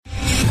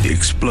The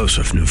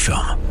explosive new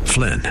film,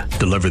 Flynn,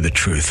 deliver the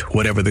truth,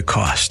 whatever the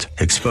cost,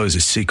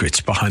 exposes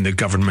secrets behind the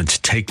government's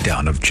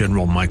takedown of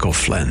General Michael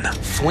Flynn.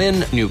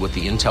 Flynn knew what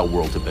the intel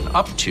world had been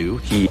up to.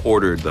 He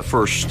ordered the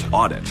first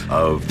audit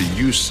of the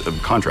use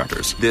of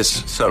contractors.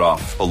 This set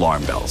off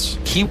alarm bells.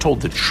 He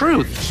told the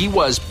truth. He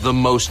was the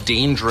most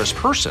dangerous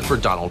person for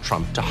Donald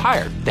Trump to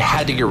hire. They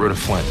had to get rid of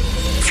Flynn.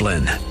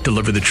 Flynn,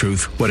 deliver the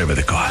truth, whatever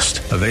the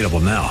cost. Available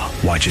now.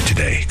 Watch it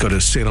today. Go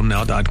to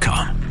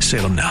salemnow.com.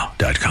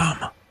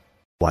 salemnow.com.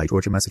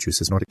 Georgia,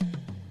 Massachusetts, Nordic.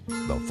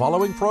 The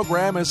following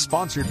program is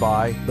sponsored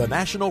by the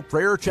National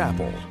Prayer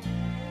Chapel.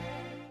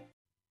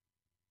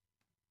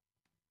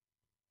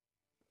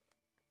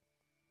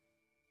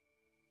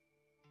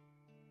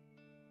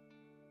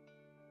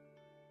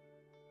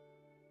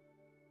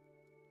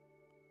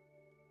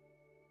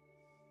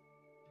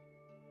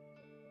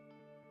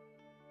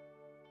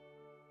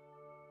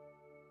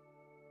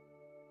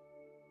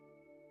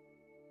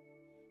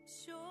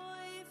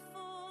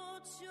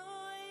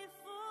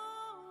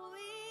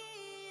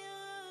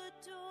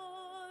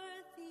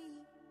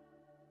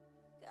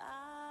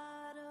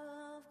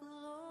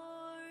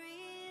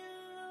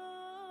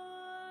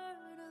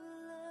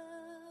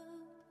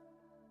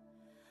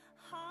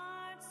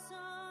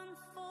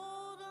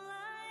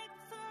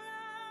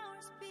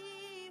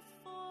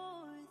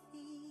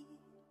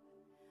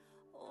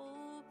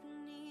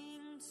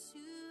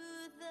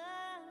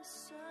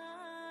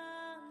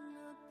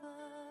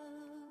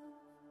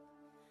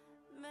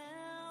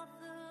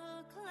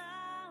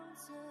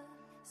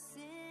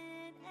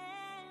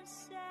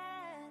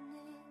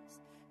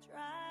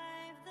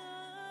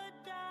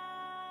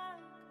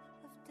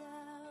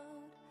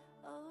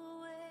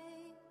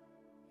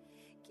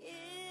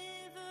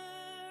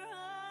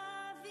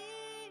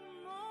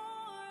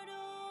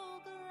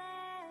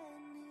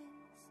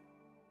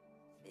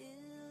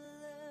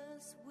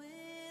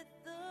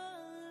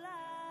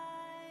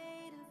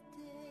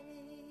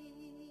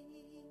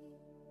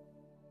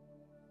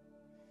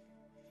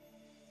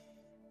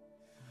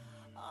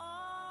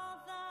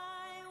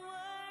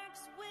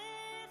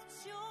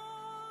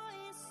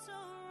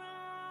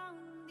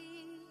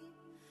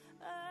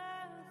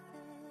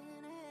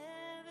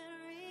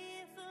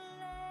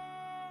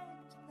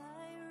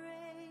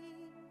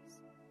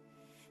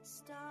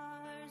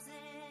 Stars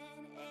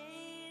and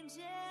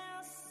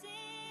angels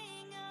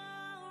sing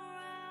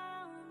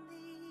around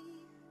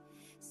thee,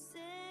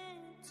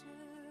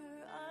 center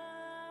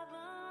of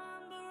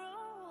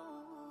unbroken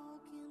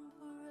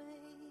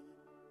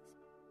praise.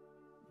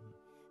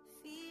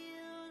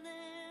 Field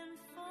and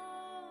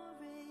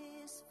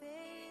forest,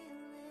 vale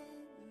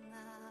and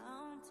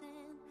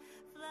mountain,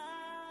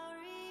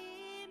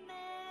 flowery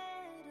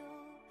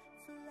meadow,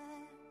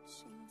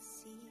 flashing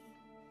sea.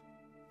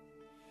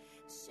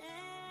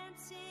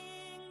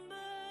 Chanting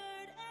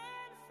bird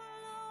and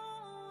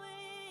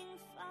flowing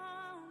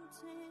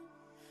fountain,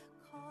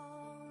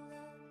 call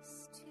us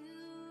to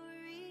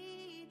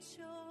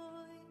rejoice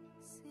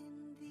in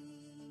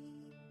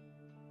thee.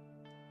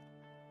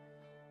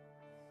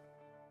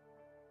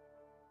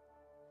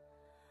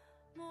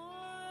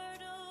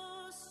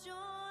 Mortals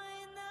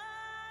join the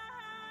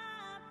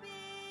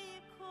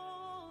happy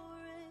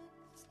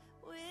chorus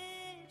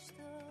which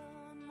the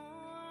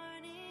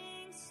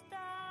morning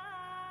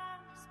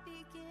stars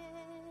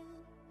begin.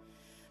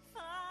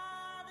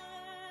 Father,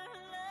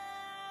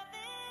 love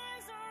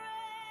is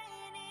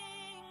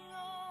reigning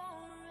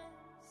o'er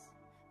us.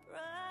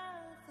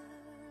 Brother,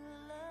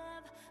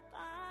 love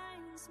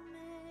binds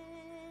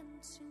men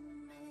to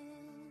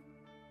men.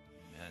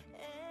 Amen.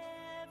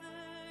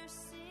 Ever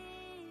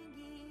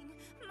singing,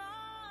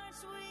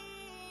 march we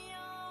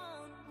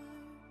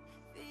onward,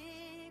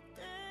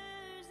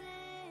 victors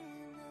in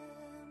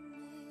the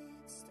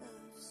midst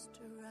of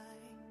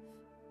strife.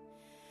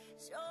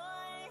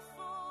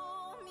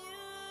 Joyful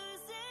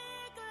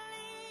music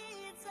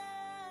leads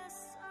us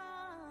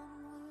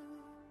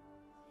onward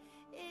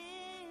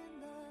in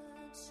the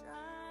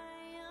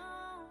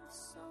triumph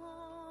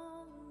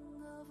song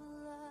of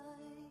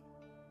life.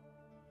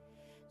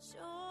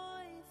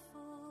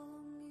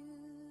 Joyful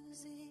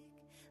music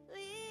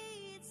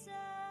leads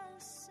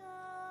us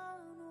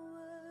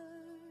onward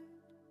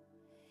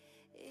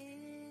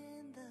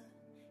in the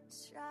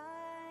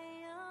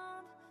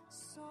triumph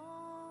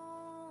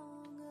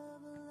song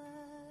of life.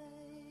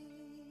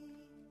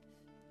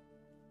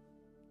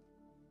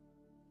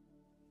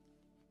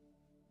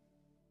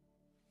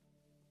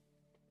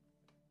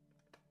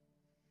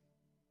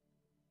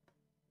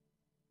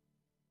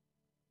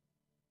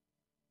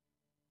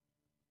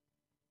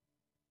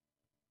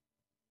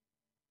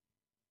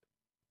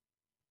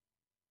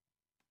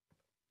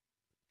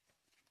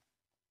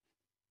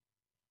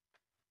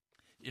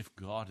 If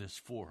God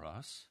is for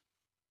us,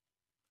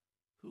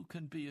 who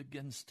can be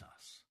against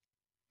us?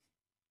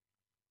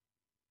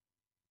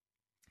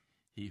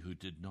 He who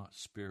did not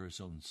spare his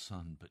own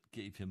son, but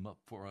gave him up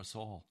for us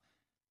all,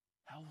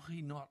 how will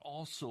he not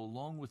also,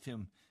 along with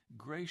him,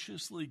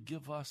 graciously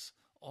give us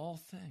all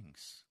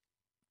things?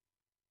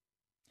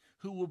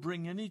 Who will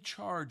bring any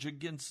charge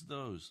against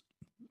those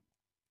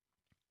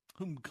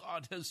whom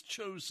God has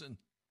chosen.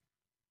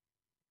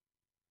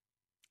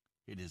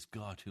 It is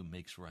God who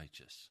makes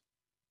righteous.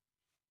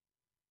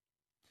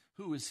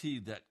 Who is he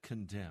that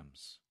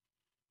condemns?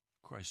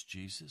 Christ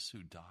Jesus,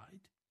 who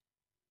died?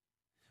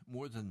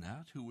 More than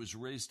that, who was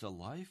raised to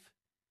life,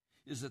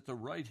 is at the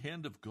right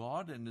hand of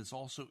God and is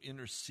also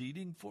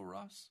interceding for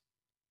us?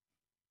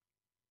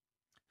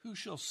 Who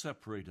shall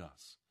separate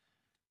us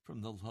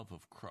from the love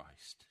of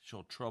Christ?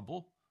 Shall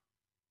trouble,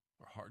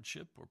 or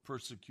hardship, or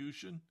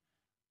persecution,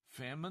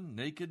 famine,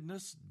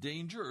 nakedness,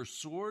 danger, or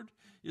sword?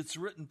 It's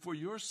written, for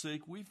your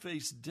sake we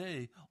face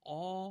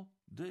all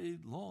day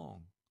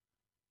long.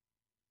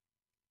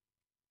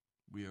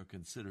 We are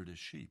considered as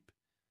sheep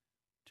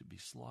to be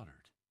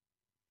slaughtered.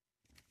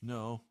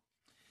 No,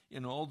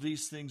 in all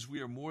these things we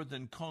are more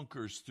than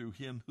conquerors through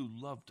him who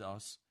loved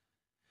us.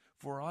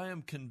 For I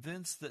am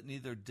convinced that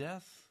neither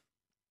death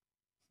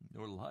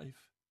nor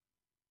life,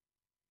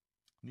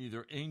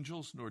 neither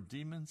angels nor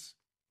demons,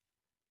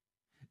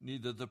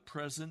 neither the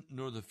present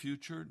nor the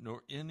future,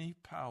 nor any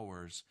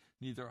powers,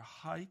 neither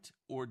height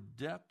or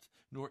depth,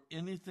 nor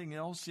anything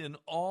else in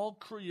all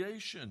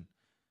creation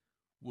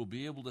will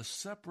be able to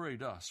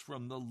separate us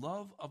from the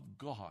love of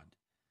God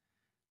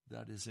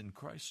that is in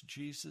Christ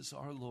Jesus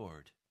our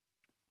Lord.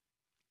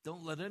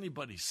 Don't let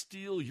anybody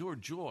steal your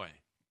joy.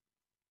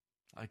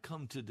 I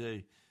come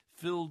today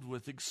filled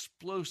with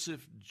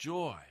explosive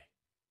joy.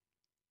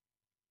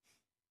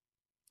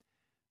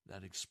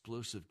 That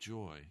explosive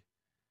joy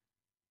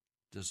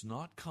does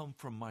not come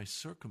from my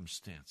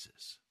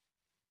circumstances.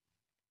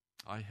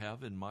 I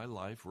have in my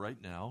life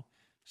right now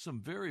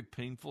some very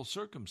painful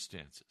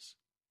circumstances.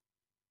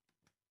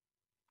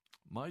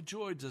 My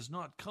joy does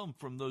not come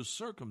from those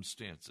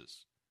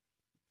circumstances.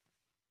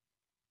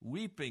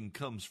 Weeping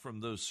comes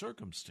from those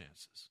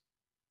circumstances.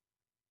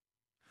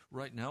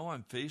 Right now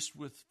I'm faced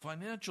with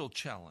financial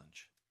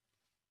challenge.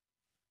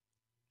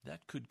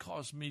 That could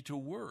cause me to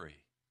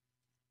worry.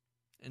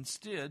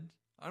 Instead,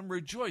 I'm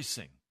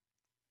rejoicing.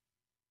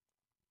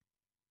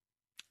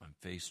 I'm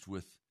faced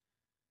with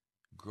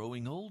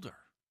growing older.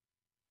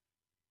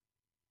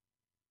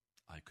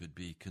 I could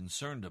be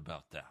concerned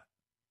about that.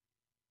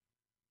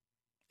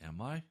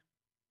 Am I?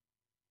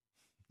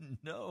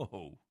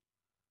 No.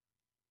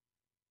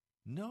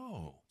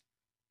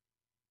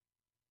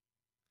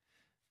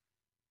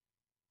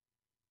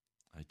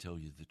 I tell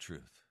you the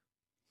truth.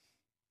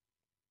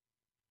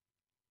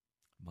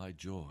 My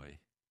joy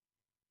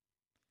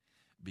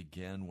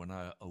began when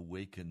I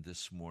awakened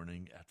this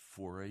morning at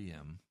 4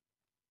 a.m.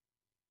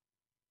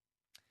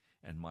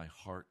 and my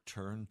heart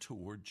turned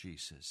toward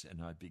Jesus,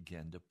 and I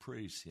began to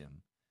praise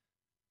him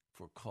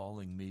for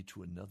calling me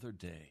to another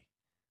day,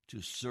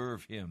 to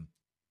serve him,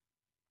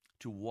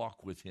 to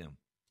walk with him.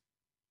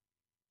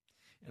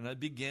 And I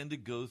began to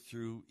go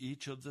through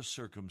each of the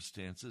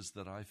circumstances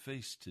that I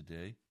face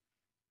today.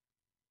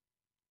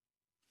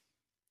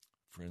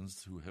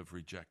 Friends who have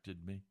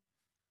rejected me,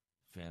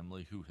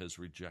 family who has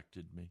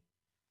rejected me,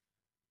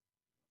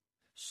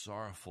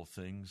 sorrowful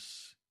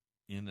things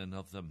in and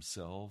of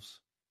themselves,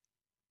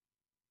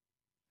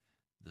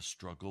 the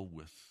struggle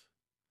with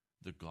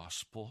the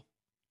gospel.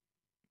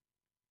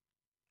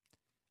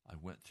 I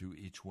went through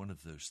each one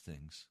of those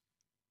things.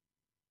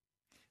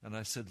 And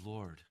I said,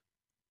 Lord,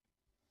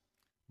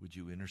 would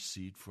you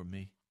intercede for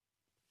me?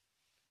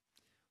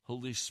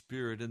 Holy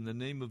Spirit, in the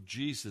name of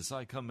Jesus,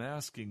 I come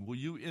asking, will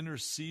you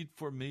intercede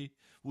for me?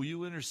 Will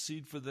you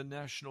intercede for the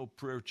National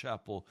Prayer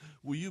Chapel?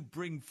 Will you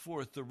bring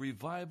forth the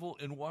revival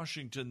in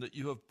Washington that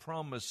you have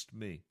promised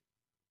me?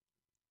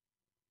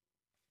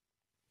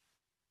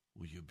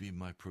 Will you be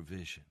my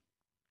provision?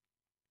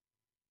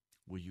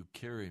 Will you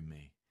carry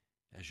me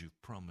as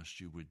you've promised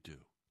you would do?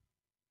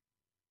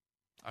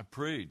 I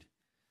prayed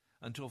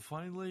until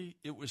finally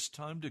it was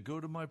time to go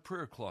to my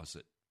prayer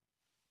closet.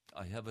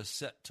 I have a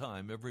set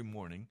time every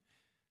morning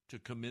to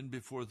come in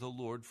before the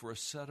Lord for a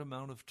set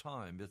amount of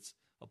time. It's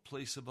a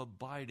place of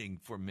abiding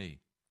for me.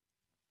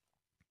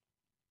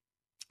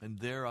 And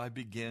there I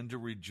began to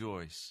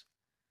rejoice.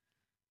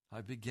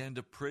 I began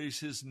to praise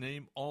his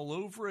name all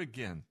over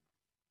again.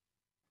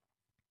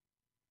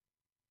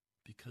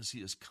 Because he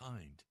is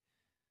kind,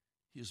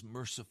 he is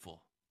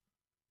merciful,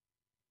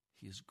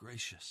 he is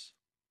gracious.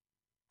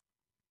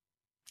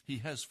 He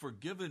has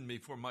forgiven me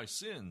for my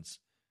sins.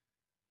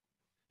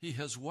 He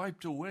has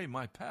wiped away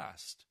my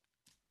past.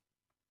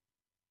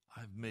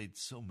 I've made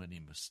so many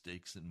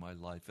mistakes in my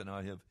life, and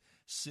I have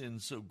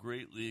sinned so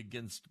greatly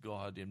against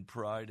God in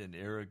pride and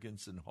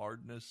arrogance and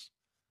hardness.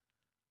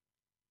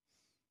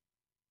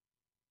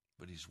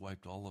 But he's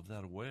wiped all of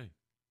that away.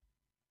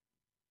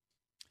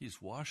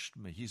 He's washed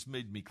me. He's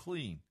made me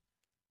clean.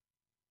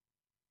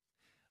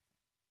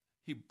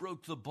 He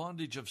broke the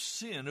bondage of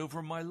sin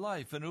over my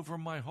life and over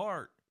my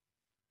heart.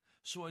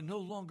 So I no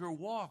longer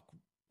walk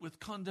with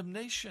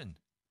condemnation.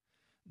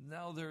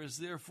 Now there is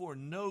therefore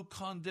no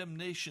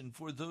condemnation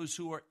for those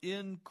who are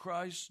in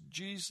Christ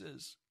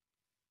Jesus.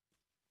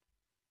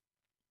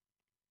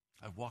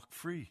 I walk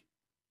free,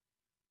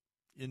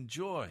 in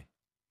joy,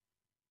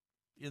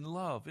 in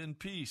love, in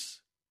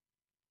peace.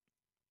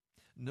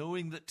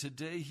 knowing that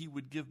today he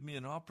would give me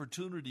an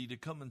opportunity to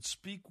come and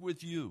speak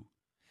with you.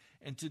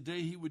 And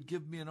today he would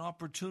give me an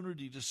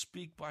opportunity to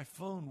speak by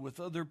phone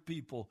with other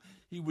people.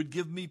 He would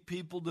give me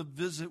people to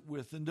visit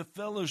with and to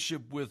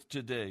fellowship with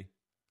today.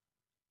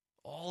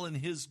 All in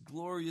his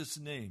glorious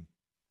name.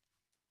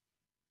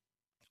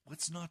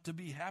 What's not to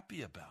be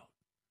happy about?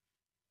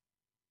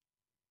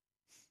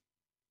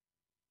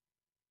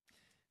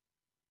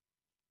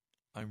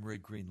 I'm Ray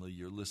Greenlee.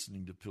 You're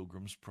listening to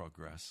Pilgrim's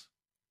Progress.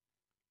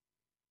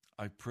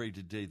 I pray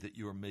today that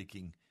you are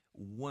making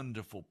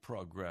wonderful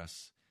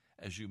progress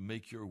as you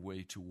make your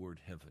way toward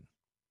heaven.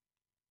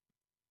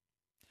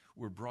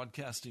 We're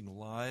broadcasting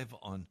live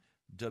on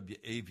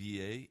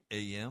WAVA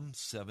AM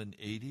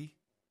 780.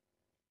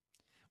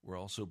 We're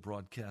also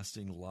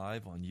broadcasting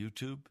live on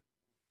YouTube,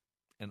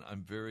 and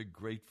I'm very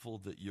grateful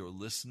that you're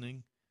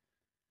listening.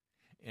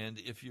 And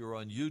if you're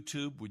on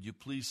YouTube, would you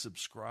please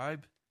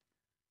subscribe?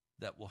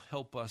 That will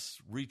help us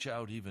reach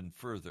out even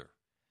further.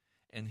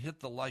 And hit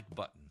the like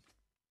button.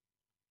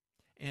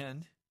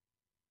 And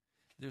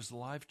there's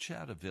live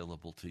chat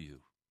available to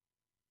you.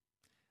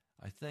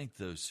 I thank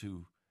those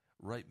who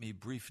write me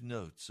brief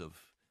notes of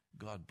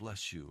God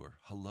bless you or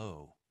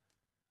hello.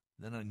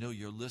 Then I know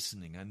you're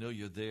listening. I know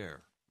you're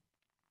there.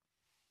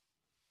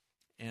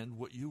 And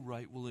what you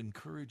write will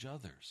encourage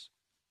others.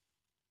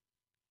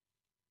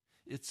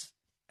 It's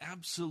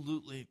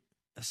absolutely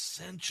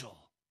essential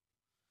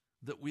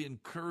that we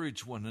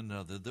encourage one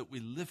another, that we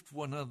lift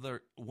one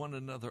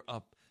another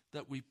up,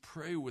 that we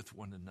pray with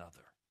one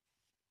another.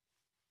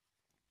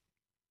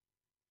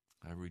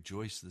 I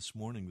rejoice this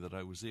morning that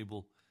I was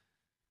able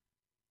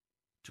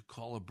to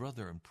call a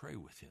brother and pray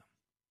with him,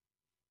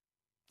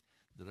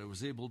 that I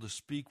was able to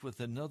speak with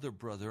another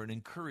brother and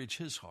encourage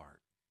his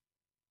heart,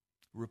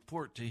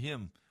 report to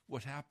him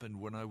what happened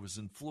when I was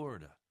in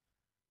Florida,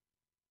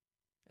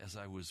 as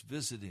I was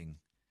visiting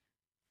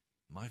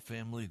my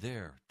family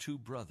there, 2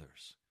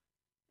 brothers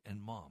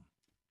and mom.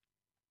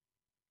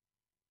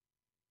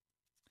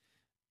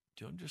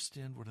 Do you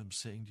understand what I'm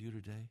saying to you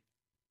today?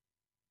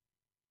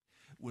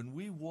 When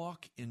we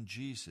walk in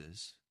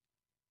Jesus,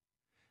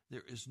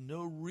 there is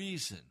no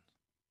reason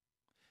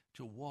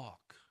to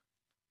walk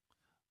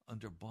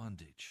under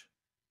bondage.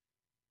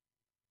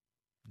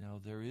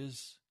 Now, there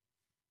is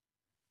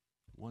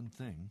one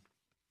thing,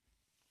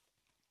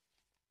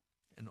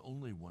 and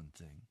only one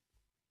thing,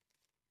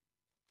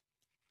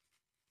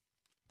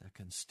 that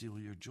can steal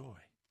your joy.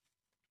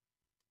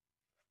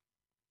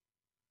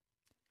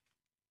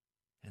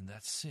 And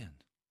that's sin.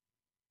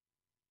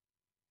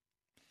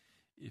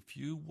 If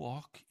you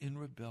walk in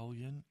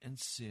rebellion and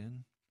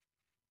sin,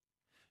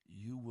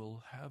 you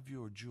will have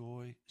your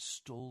joy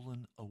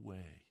stolen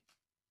away.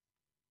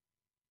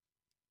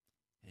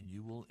 And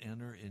you will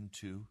enter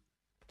into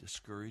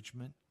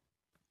discouragement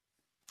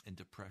and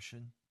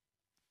depression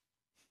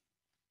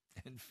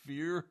and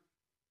fear.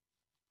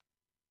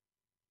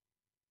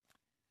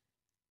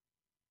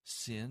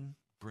 Sin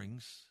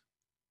brings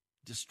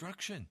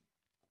destruction.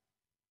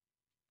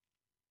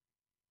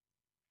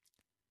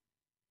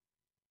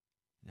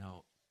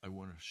 Now, I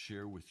want to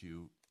share with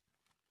you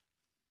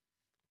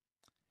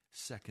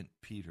 2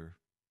 Peter.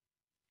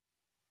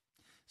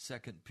 2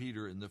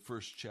 Peter in the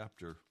first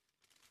chapter,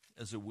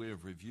 as a way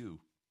of review,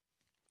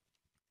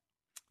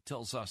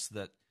 tells us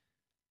that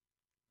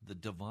the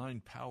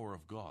divine power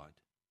of God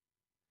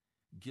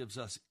gives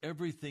us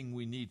everything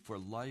we need for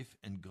life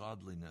and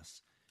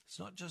godliness. It's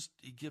not just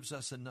he gives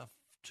us enough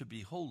to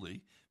be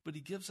holy, but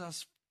he gives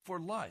us for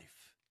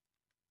life,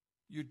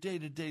 your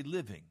day-to-day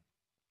living.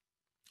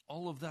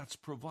 All of that's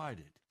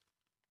provided.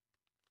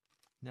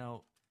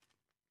 Now,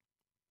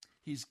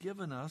 he's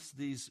given us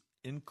these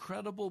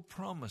incredible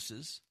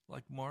promises,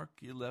 like Mark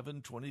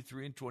 11,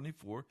 23 and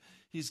 24.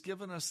 He's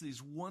given us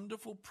these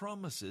wonderful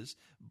promises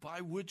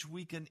by which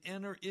we can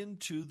enter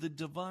into the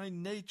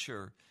divine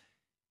nature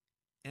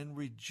and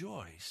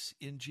rejoice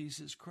in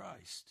Jesus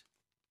Christ.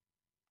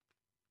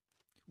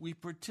 We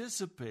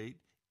participate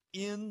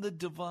in the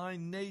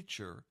divine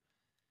nature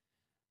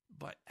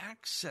by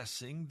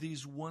accessing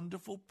these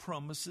wonderful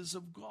promises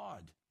of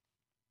God.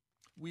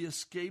 We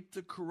escape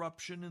the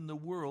corruption in the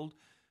world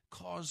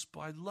caused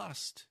by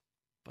lust,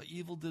 by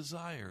evil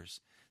desires.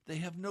 They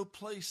have no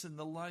place in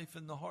the life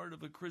and the heart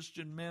of a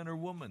Christian man or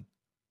woman.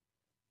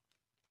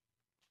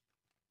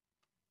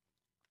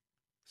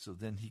 So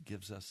then he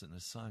gives us an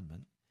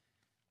assignment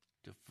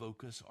to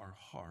focus our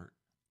heart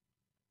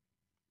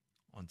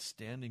on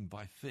standing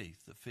by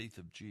faith, the faith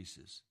of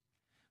Jesus,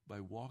 by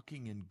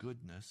walking in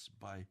goodness,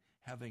 by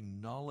having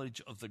knowledge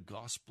of the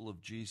gospel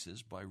of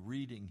Jesus, by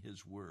reading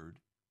his word,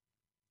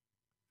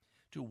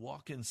 to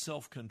walk in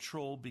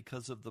self-control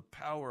because of the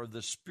power of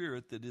the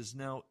Spirit that is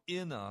now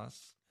in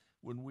us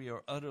when we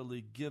are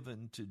utterly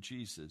given to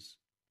Jesus.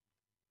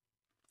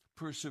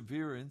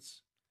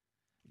 Perseverance,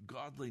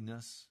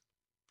 godliness,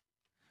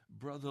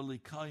 brotherly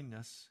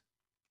kindness,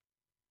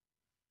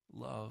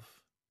 love.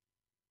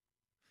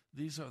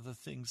 These are the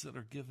things that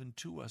are given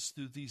to us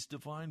through these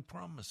divine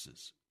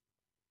promises.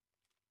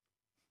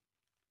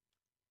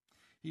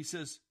 He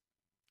says,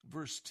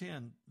 Verse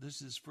 10,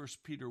 this is 1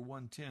 Peter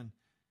 1:10.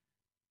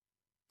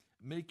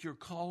 Make your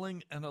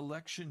calling and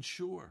election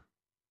sure.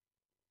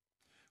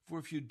 For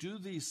if you do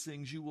these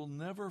things, you will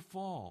never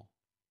fall,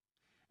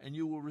 and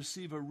you will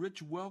receive a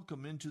rich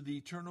welcome into the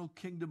eternal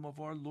kingdom of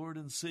our Lord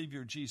and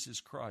Savior Jesus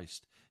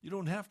Christ. You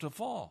don't have to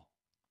fall.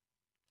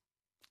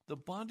 The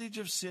bondage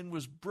of sin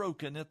was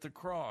broken at the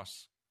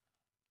cross,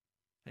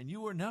 and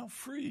you are now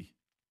free.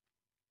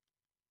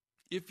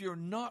 If you're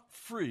not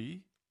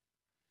free,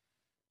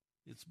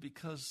 it's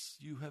because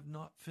you have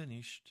not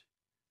finished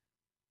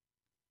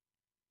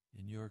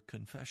in your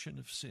confession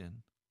of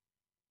sin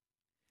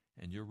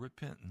and your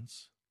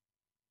repentance.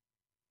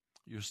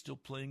 You're still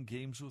playing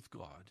games with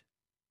God.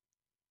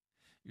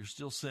 You're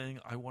still saying,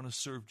 I want to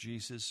serve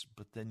Jesus,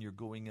 but then you're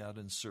going out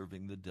and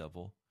serving the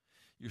devil.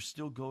 You're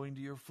still going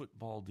to your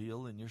football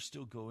deal, and you're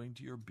still going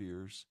to your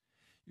beers.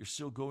 You're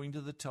still going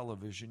to the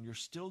television. You're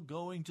still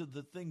going to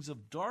the things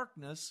of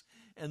darkness,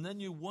 and then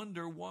you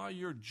wonder why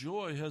your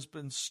joy has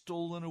been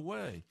stolen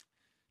away,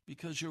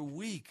 because you're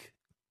weak.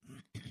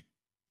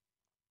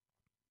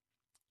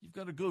 You've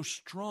got to go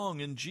strong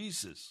in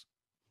Jesus.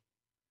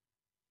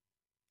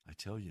 I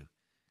tell you,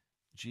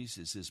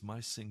 Jesus is my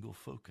single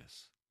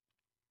focus.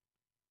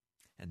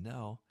 And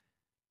now,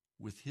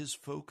 with his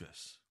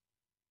focus,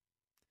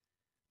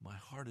 my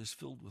heart is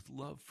filled with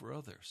love for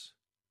others.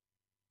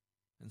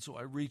 And so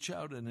I reach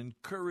out and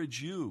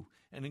encourage you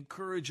and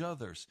encourage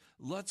others.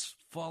 Let's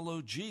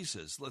follow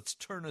Jesus. Let's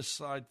turn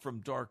aside from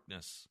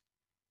darkness.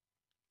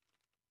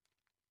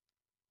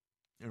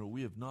 You know,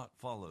 we have not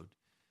followed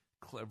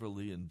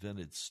cleverly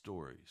invented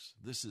stories.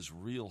 This is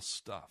real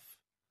stuff.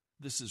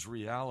 This is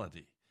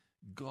reality.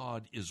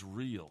 God is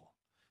real.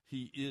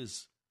 He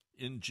is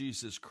in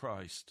Jesus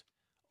Christ,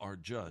 our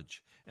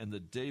judge. And the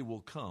day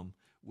will come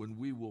when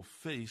we will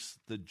face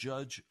the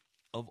judge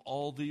of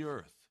all the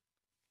earth.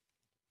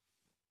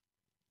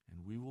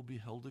 And we will be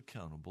held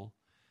accountable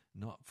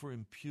not for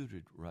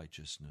imputed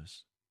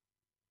righteousness,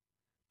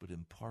 but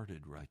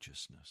imparted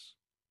righteousness.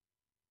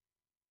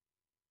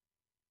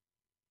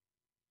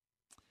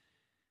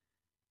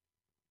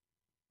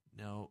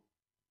 Now,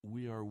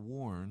 we are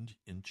warned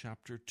in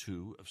chapter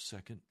 2 of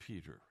 2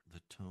 Peter. The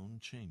tone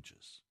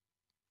changes.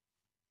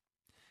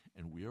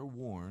 And we are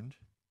warned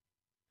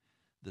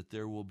that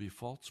there will be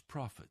false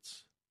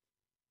prophets.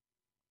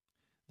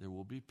 There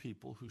will be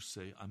people who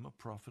say, I'm a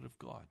prophet of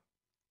God.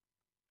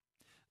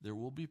 There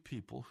will be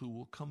people who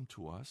will come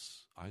to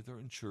us, either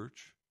in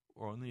church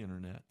or on the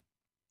internet,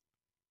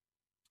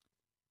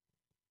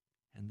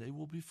 and they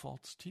will be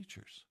false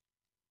teachers.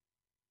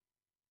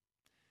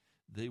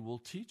 They will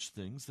teach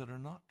things that are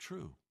not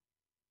true.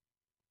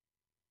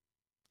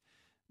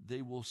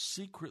 They will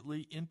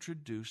secretly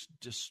introduce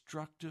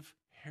destructive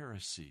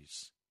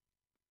heresies,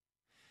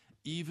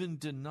 even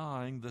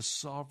denying the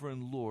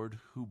sovereign Lord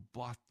who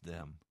bought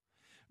them,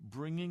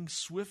 bringing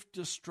swift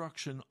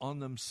destruction on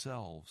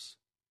themselves.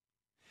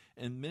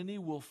 And many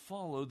will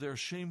follow their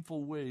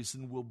shameful ways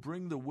and will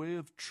bring the way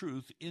of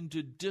truth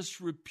into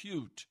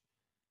disrepute.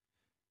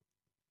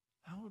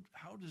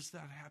 How does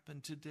that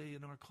happen today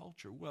in our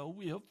culture? Well,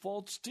 we have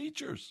false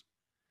teachers.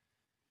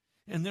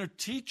 And they're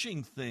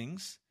teaching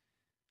things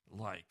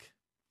like,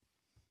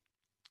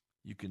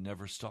 you can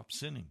never stop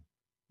sinning.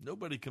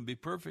 Nobody can be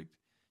perfect.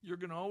 You're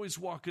going to always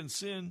walk in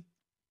sin.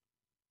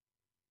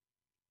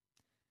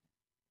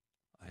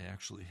 I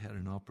actually had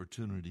an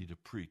opportunity to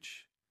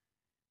preach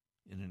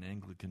in an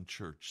Anglican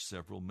church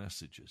several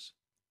messages.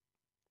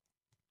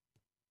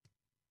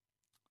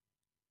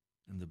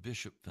 And the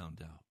bishop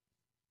found out.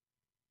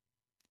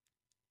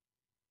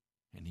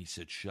 And he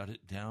said, shut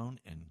it down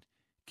and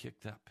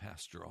kick that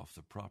pastor off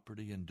the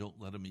property and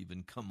don't let him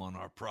even come on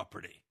our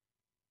property.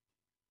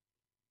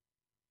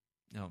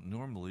 Now,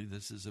 normally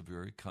this is a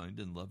very kind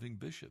and loving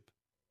bishop,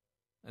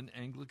 an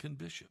Anglican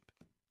bishop.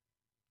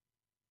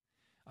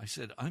 I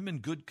said, I'm in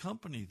good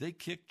company. They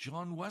kicked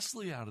John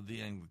Wesley out of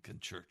the Anglican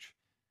church.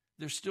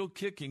 They're still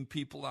kicking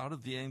people out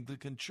of the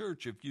Anglican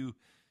church. If you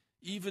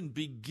even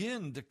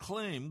begin to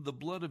claim the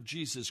blood of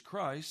Jesus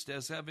Christ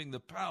as having the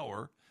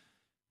power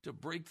to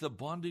break the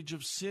bondage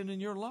of sin in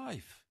your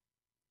life.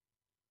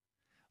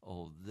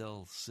 Oh,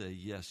 they'll say,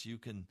 yes, you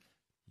can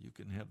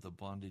have the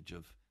bondage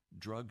of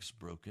drugs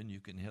broken. You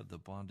can have the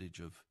bondage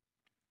of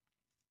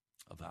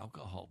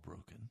alcohol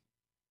broken.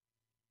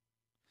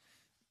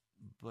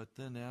 But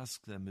then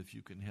ask them if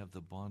you can have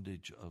the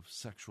bondage of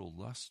sexual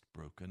lust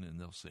broken, and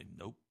they'll say,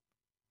 nope.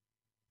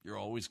 You're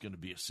always going to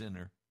be a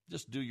sinner.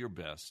 Just do your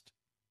best.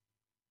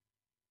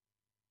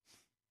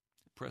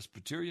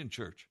 Presbyterian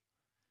church.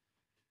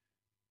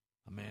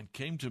 A man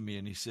came to me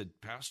and he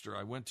said, Pastor,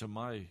 I went to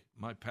my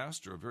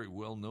pastor, a very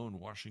well-known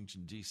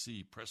Washington,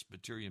 D.C.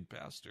 Presbyterian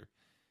pastor,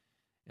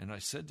 and I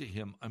said to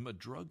him, I'm a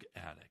drug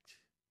addict.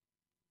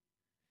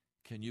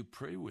 Can you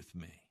pray with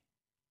me?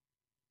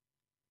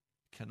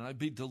 Can I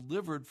be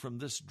delivered from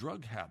this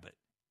drug habit?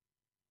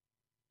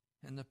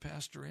 And the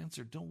pastor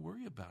answered, don't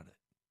worry about it.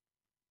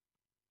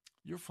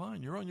 You're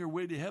fine. You're on your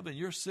way to heaven.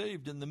 You're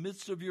saved. In the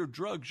midst of your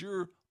drugs,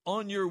 you're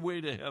on your way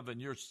to heaven.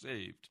 You're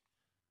saved.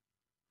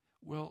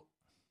 Well,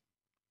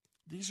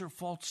 These are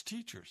false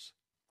teachers.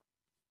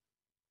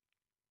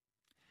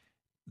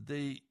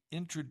 They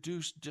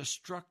introduce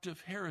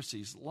destructive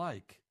heresies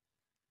like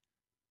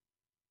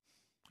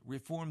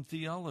Reformed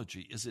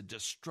theology is a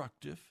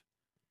destructive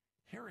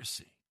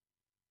heresy.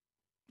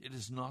 It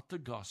is not the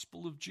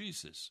gospel of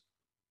Jesus.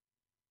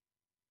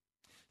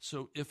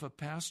 So if a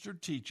pastor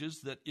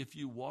teaches that if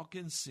you walk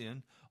in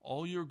sin,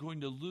 all you're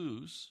going to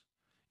lose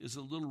is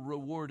a little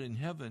reward in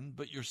heaven,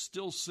 but you're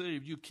still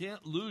saved, you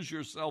can't lose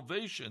your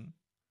salvation,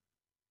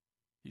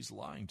 he's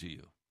lying to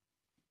you.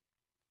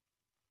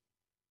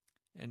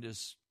 And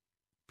as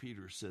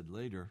Peter said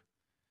later,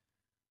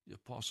 the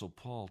Apostle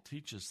Paul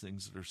teaches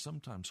things that are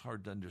sometimes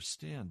hard to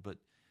understand, but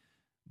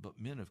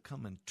men have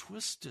come and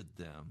twisted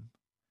them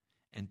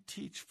and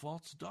teach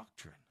false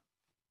doctrine.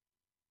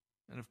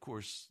 And of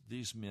course,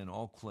 these men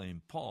all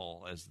claim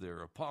Paul as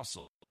their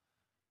apostle.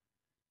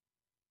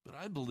 But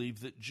I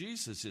believe that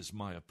Jesus is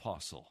my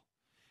apostle,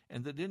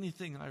 and that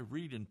anything I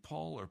read in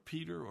Paul or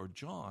Peter or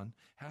John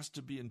has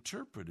to be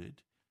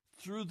interpreted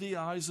through the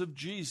eyes of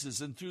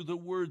Jesus and through the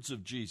words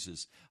of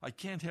Jesus. I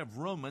can't have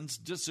Romans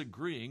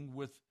disagreeing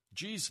with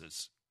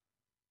Jesus.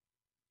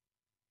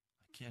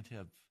 I can't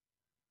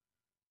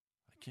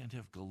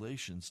have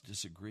Galatians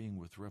disagreeing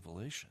with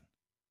Revelation.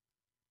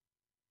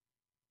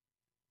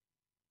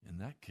 In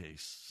that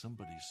case,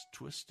 somebody's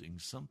twisting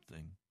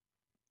something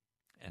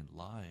and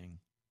lying.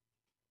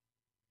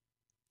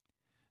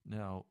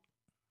 Now,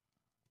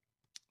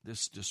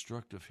 this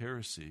destructive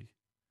heresy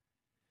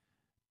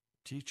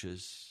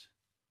teaches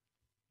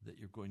that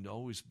you're going to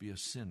always be a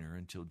sinner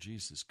until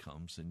Jesus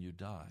comes and you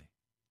die.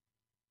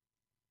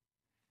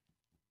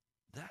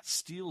 That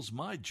steals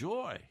my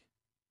joy.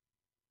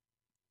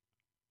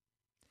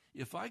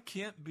 If I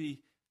can't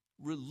be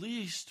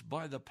released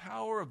by the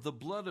power of the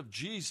blood of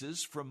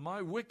Jesus from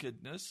my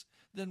wickedness,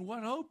 then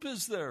what hope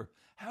is there?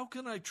 How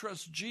can I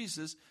trust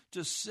Jesus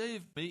to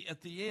save me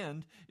at the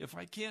end if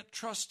I can't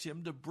trust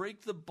him to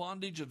break the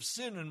bondage of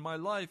sin in my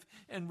life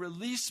and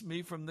release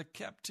me from the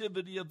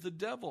captivity of the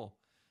devil?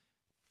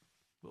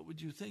 What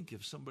would you think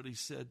if somebody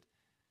said,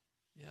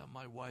 yeah,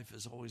 my wife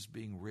is always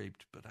being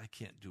raped, but I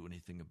can't do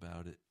anything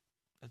about it.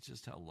 That's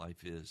just how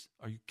life is.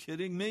 Are you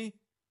kidding me?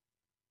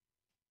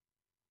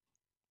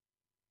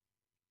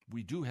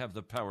 We do have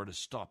the power to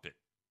stop it.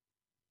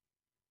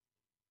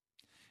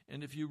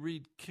 And if you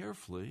read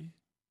carefully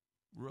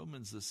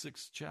Romans, the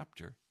 6th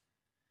chapter,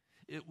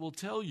 it will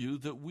tell you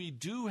that we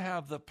do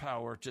have the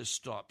power to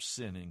stop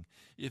sinning.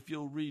 If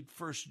you'll read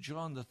 1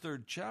 John, the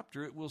 3rd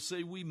chapter, it will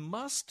say we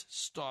must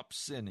stop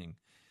sinning.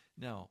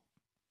 Now,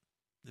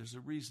 there's a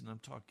reason I'm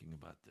talking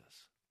about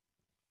this.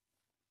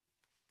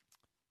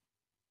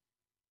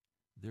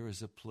 There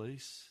is a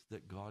place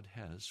that God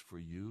has for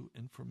you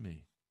and for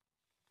me.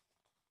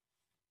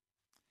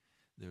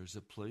 There's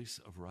a place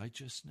of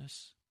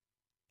righteousness,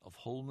 of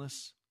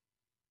wholeness.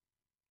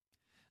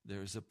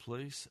 There's a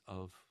place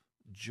of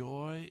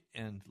joy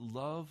and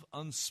love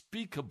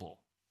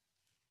unspeakable.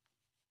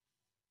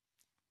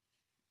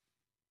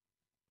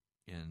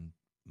 And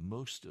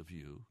most of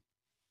you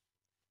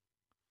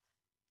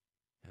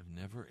have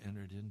never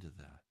entered into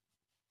that.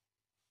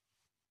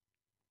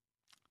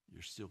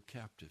 You're still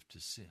captive to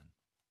sin.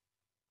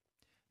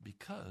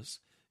 Because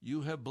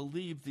you have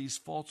believed these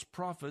false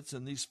prophets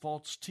and these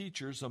false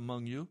teachers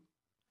among you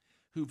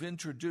who've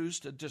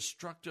introduced a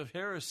destructive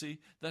heresy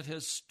that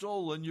has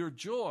stolen your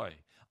joy.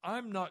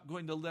 I'm not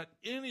going to let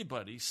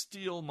anybody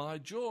steal my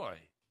joy.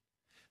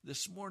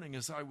 This morning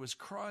as I was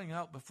crying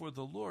out before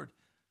the Lord,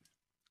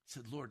 I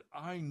said, Lord,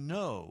 I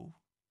know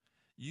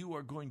you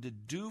are going to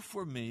do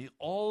for me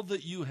all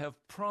that you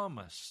have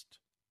promised.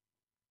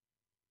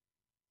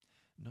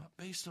 Not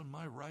based on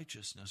my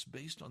righteousness,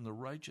 based on the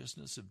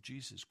righteousness of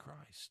Jesus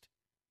Christ.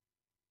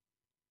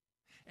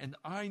 And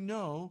I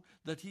know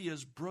that he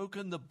has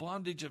broken the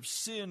bondage of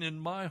sin in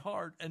my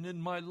heart and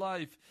in my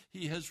life.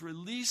 He has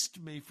released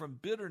me from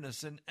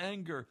bitterness and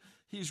anger.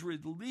 He's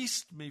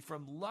released me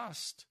from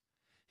lust.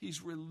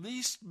 He's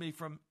released me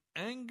from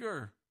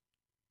anger.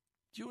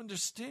 Do you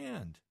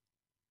understand?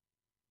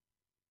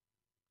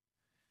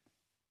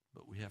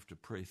 But we have to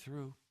pray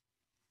through.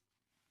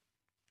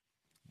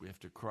 We have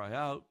to cry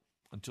out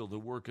until the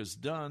work is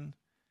done,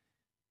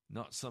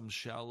 not some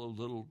shallow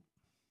little,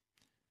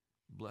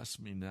 bless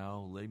me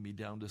now, lay me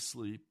down to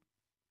sleep,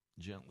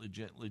 gently,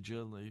 gently,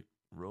 gently,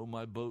 row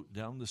my boat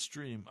down the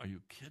stream. Are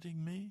you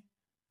kidding me?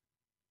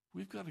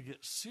 We've got to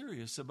get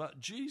serious about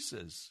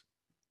Jesus.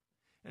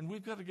 And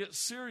we've got to get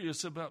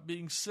serious about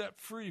being set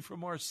free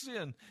from our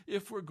sin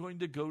if we're going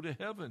to go to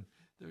heaven.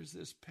 There's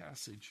this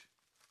passage.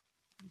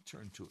 Let me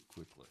turn to it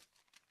quickly.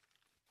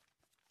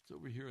 It's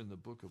over here in the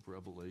book of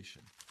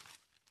Revelation.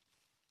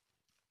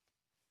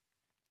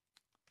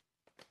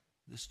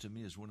 This to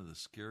me is one of the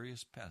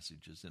scariest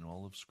passages in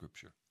all of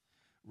Scripture.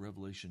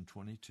 Revelation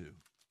 22.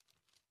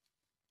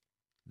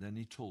 Then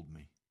he told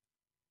me,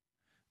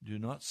 do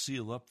not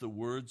seal up the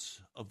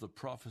words of the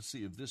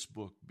prophecy of this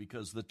book,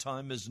 because the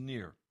time is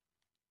near.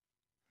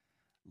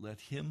 Let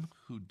him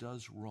who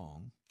does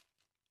wrong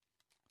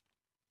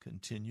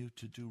continue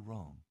to do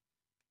wrong.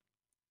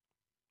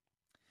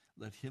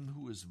 Let him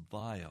who is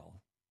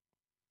vile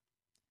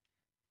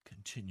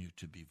continue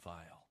to be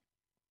vile,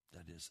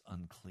 that is,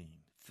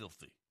 unclean,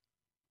 filthy.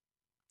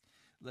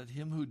 Let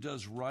him who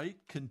does right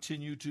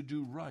continue to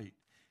do right,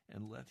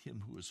 and let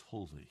him who is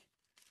holy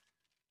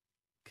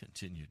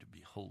continue to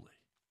be holy.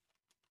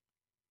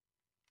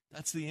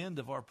 That's the end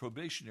of our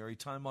probationary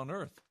time on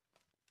earth.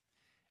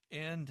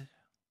 And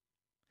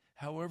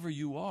however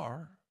you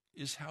are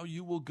is how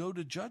you will go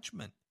to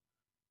judgment.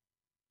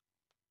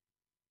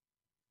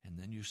 And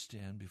then you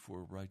stand before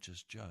a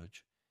righteous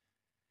judge,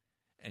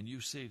 and you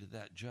say to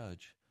that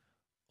judge,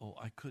 "Oh,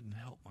 I couldn't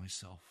help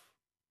myself.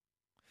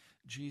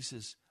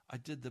 Jesus, I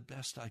did the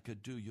best I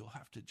could do. You'll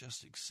have to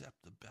just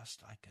accept the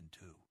best I can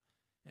do."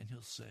 And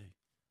he'll say,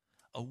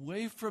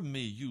 "Away from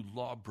me, you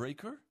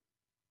lawbreaker.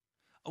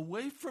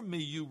 Away from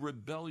me, you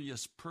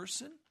rebellious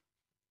person.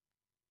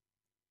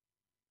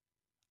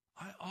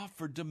 I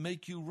offered to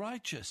make you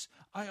righteous.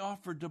 I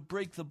offered to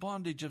break the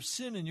bondage of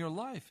sin in your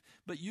life,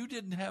 but you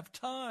didn't have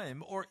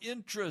time or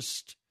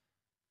interest.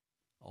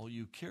 All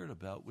you cared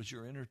about was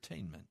your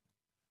entertainment.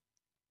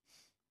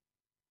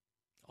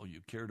 All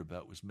you cared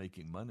about was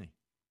making money.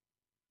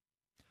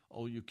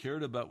 All you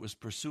cared about was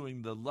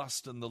pursuing the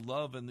lust and the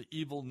love and the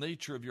evil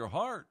nature of your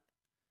heart.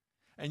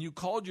 And you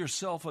called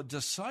yourself a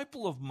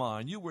disciple of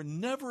mine. You were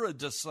never a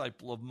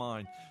disciple of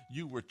mine.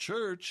 You were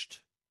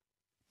churched,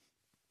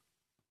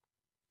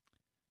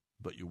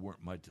 but you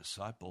weren't my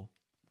disciple."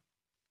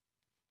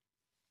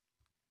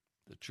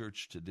 The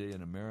church today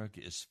in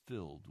America is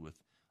filled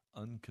with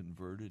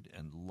unconverted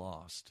and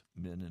lost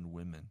men and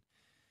women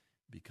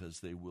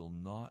because they will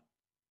not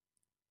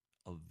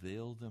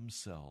avail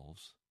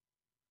themselves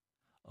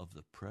of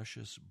the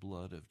precious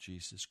blood of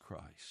Jesus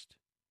Christ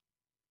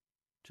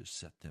to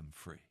set them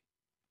free.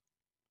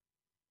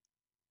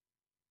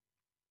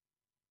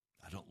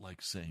 I don't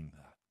like saying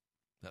that.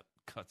 That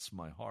cuts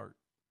my heart.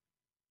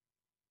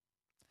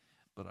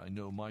 But I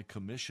know my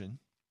commission,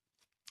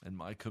 and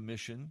my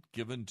commission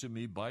given to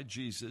me by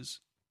Jesus,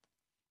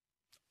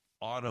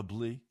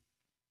 audibly,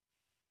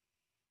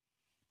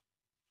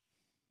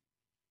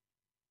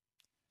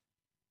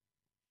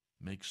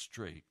 make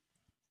straight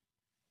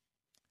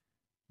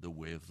the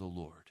way of the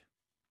Lord.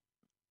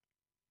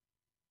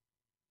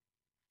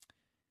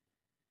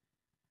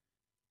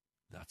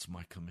 That's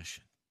my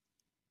commission.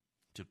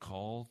 To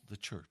call the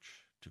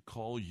church, to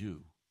call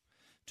you,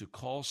 to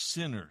call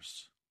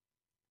sinners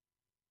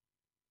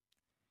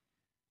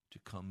to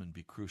come and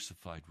be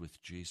crucified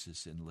with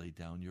Jesus and lay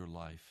down your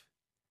life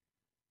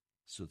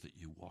so that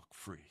you walk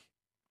free.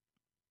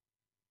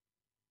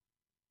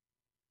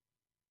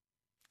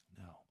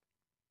 Now,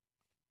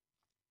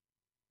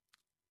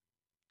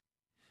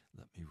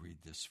 let me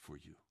read this for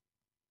you.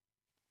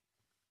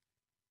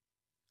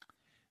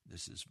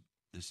 This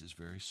is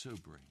very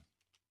sobering.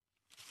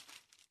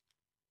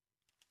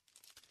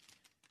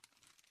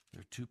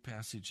 There are two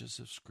passages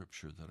of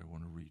Scripture that I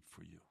want to read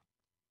for you.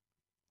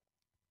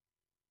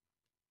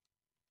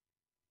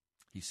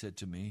 He said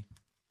to me,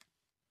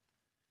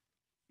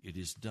 "It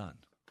is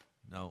done."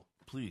 Now,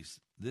 please,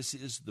 this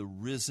is the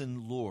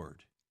risen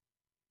Lord.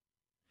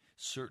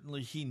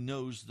 Certainly he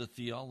knows the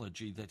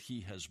theology that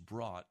he has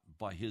brought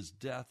by his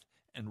death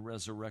and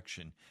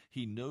resurrection.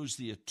 He knows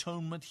the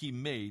atonement he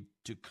made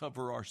to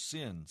cover our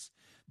sins.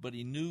 But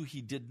he knew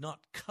he did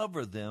not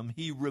cover them,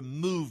 he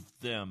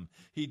removed them.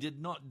 He did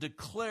not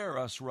declare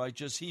us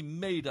righteous, he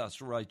made us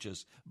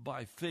righteous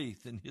by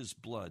faith in his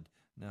blood.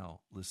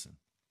 Now, listen.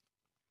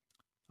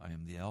 I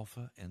am the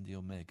Alpha and the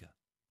Omega,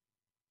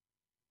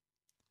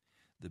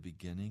 the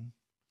beginning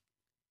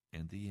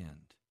and the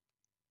end.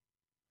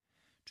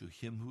 To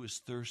him who is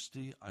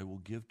thirsty, I will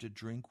give to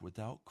drink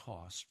without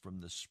cost from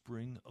the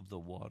spring of the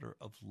water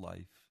of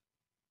life.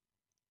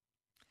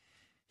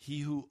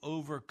 He who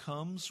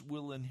overcomes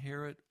will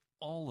inherit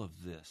all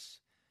of this.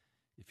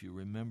 If you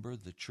remember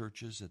the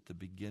churches at the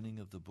beginning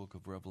of the book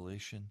of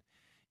Revelation,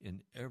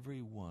 in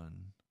every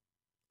one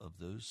of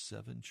those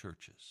 7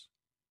 churches,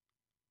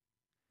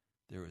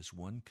 there is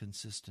one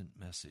consistent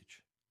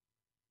message.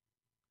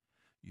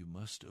 You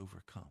must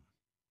overcome.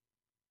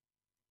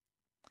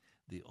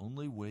 The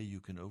only way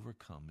you can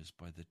overcome is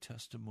by the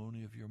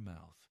testimony of your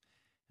mouth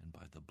and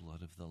by the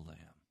blood of the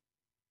Lamb.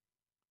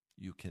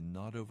 You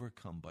cannot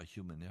overcome by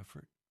human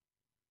effort.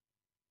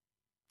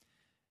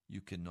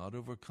 You cannot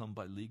overcome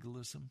by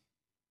legalism.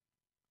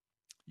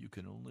 You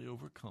can only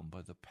overcome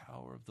by the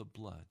power of the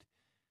blood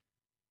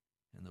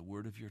and the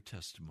word of your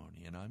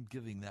testimony. And I'm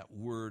giving that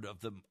word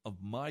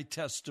of my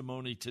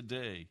testimony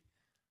today.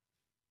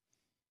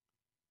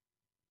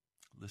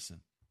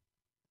 Listen.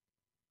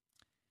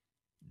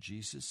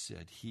 Jesus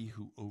said, "He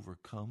who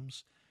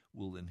overcomes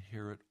will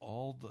inherit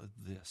all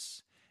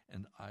this,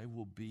 and I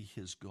will be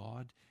his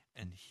God,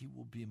 and he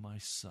will be my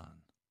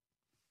son."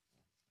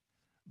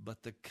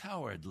 But the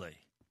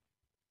cowardly,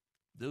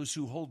 those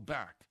who hold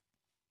back,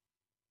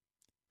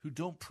 who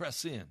don't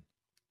press in,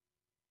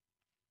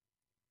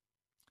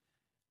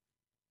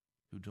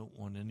 who don't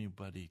want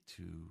anybody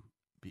to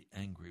be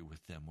angry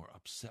with them or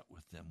upset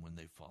with them when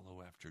they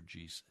follow after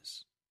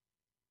Jesus,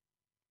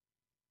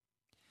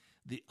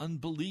 The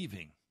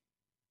unbelieving,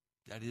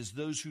 that is,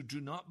 those who do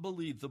not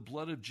believe the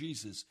blood of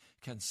Jesus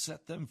can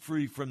set them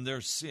free from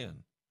their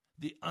sin.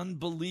 The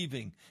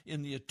unbelieving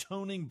in the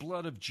atoning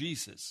blood of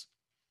Jesus.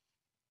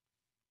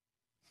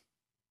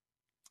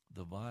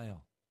 The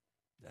vile,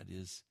 that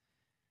is,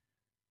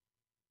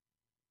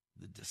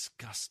 the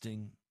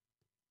disgusting,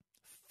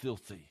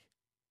 filthy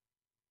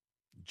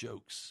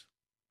jokes,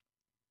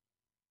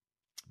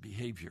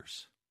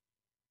 behaviors,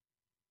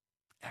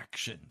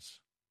 actions.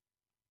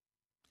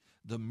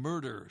 The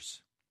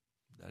murderers,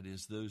 that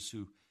is, those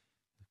who,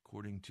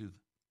 according to the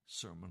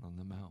Sermon on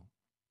the Mount,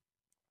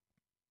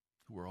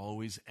 who are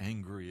always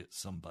angry at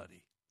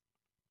somebody,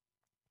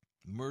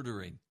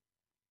 murdering.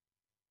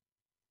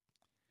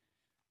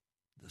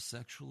 The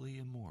sexually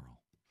immoral,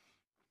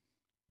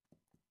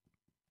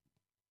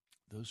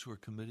 those who are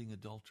committing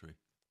adultery,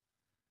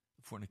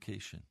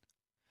 fornication,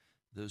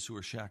 those who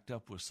are shacked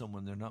up with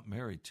someone they're not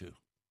married to.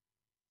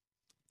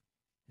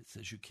 It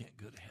says you can't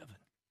go to heaven.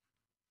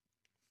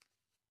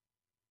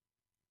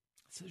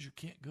 It says you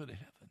can't go to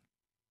heaven.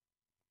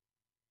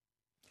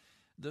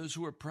 Those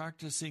who are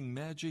practicing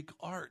magic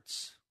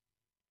arts.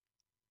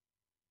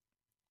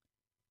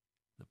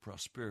 The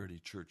Prosperity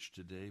Church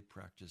today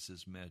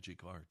practices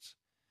magic arts.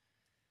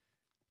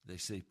 They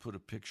say put a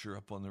picture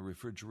up on the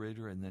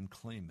refrigerator and then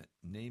claim it.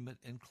 Name it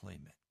and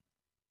claim it.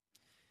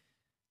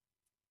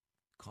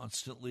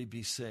 Constantly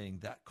be saying,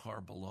 that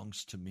car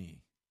belongs to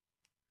me.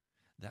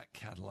 That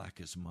Cadillac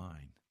is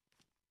mine.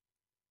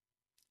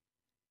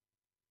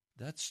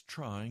 That's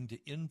trying to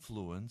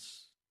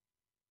influence,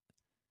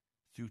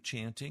 through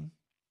chanting,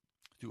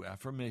 through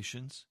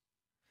affirmations,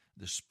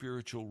 the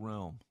spiritual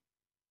realm.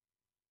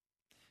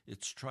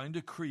 It's trying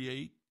to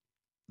create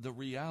the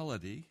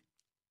reality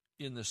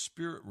in the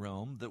spirit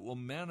realm that will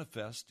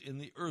manifest in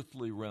the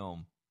earthly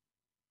realm.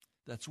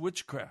 That's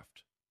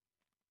witchcraft.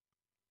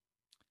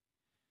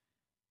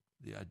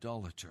 The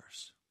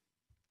idolaters,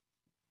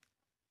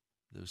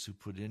 those who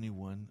put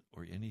anyone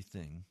or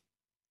anything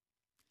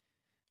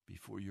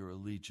before your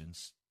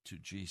allegiance to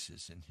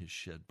Jesus and his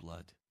shed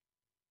blood.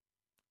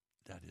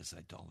 That is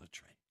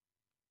idolatry.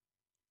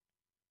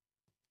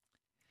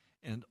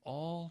 And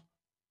all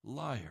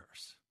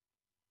liars,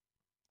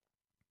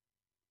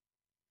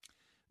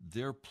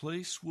 their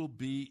place will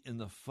be in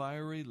the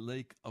fiery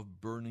lake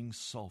of burning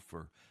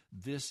sulfur.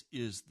 This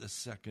is the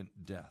second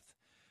death.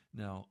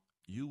 Now,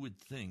 you would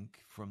think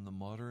from the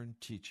modern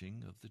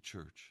teaching of the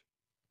church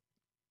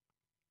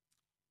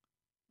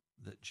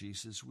that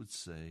Jesus would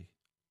say,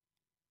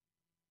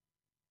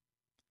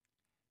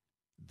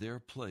 their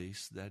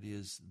place, that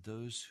is,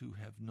 those who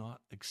have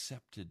not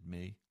accepted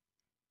me,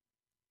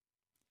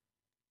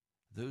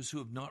 those who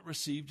have not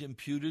received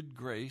imputed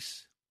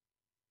grace,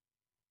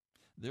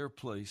 their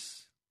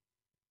place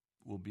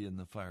will be in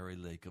the fiery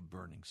lake of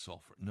burning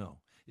sulfur. No,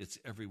 it's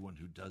everyone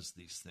who does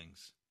these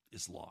things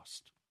is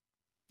lost.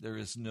 There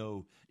is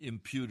no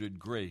imputed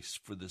grace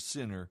for the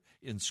sinner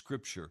in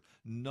Scripture.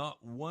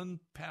 Not one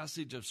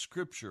passage of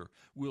Scripture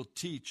will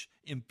teach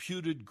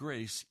imputed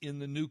grace in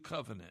the new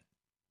covenant.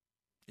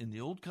 In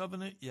the old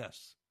covenant,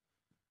 yes.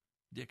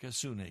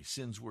 Dikasune,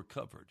 sins were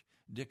covered.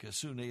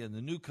 Dikasune in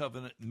the new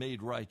covenant,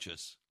 made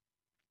righteous.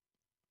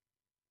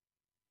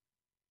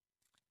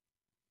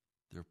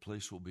 Their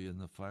place will be in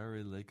the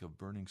fiery lake of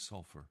burning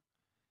sulfur.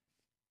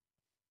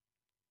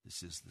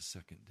 This is the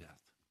second death.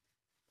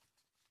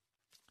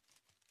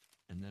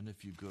 And then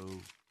if you go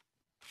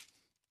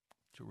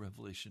to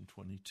Revelation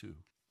 22,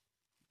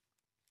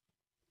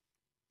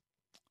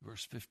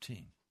 verse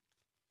 15,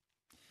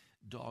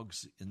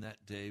 dogs in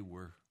that day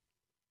were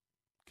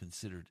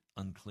considered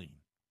unclean,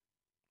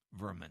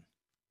 vermin.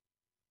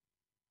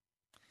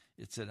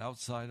 It said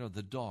outside are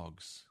the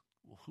dogs.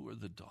 Well, who are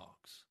the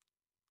dogs?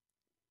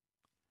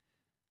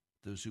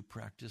 Those who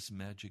practice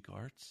magic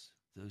arts,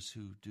 those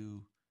who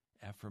do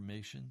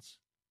affirmations,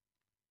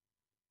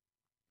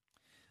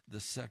 the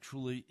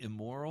sexually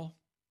immoral,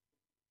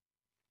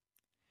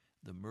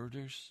 the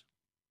murderers,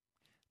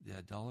 the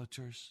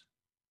idolaters,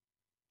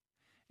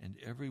 and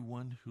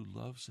everyone who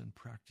loves and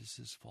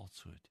practices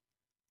falsehood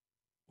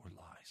or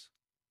lies.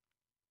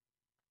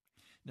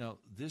 Now,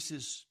 this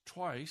is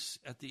twice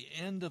at the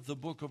end of the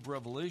book of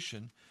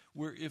Revelation,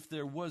 where if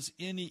there was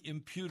any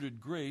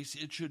imputed grace,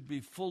 it should be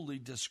fully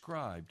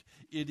described.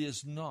 It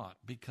is not,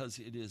 because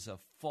it is a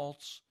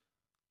false,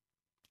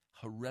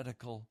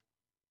 heretical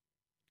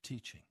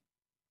teaching.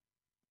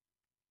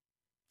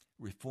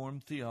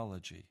 Reformed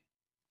theology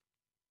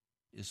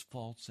is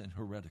false and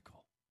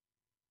heretical.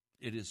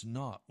 It is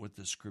not what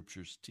the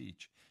Scriptures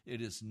teach.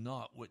 It is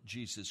not what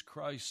Jesus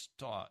Christ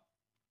taught.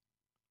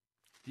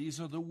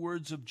 These are the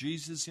words of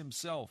Jesus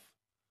himself.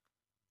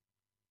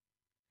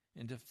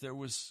 And if there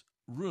was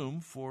room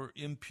for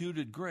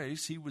imputed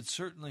grace, he would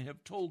certainly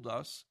have told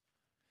us,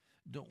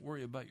 don't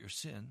worry about your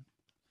sin.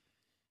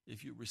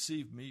 If you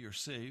receive me, you're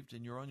saved,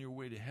 and you're on your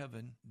way to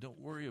heaven. Don't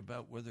worry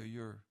about whether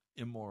you're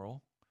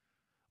immoral,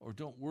 or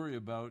don't worry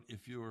about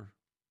if you're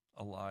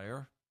a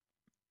liar.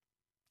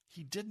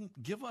 He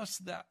didn't give us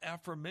that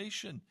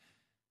affirmation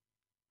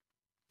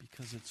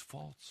because it's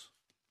false.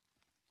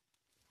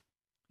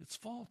 It's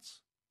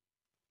false.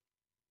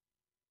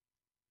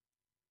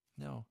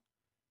 Now,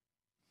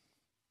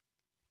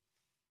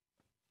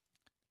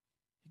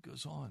 he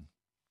goes on.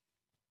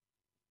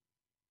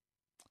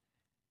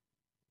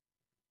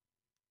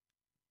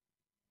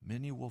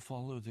 Many will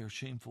follow their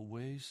shameful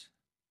ways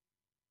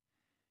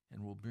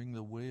and will bring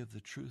the way of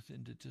the truth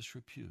into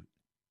disrepute.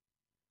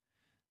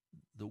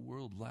 The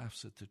world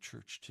laughs at the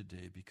church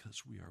today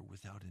because we are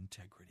without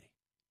integrity.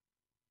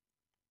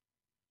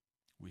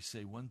 We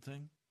say one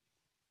thing,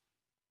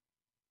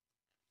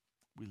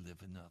 we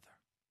live another.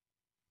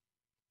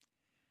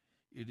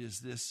 It is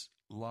this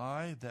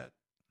lie that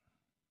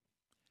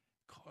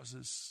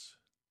causes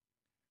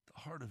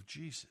the heart of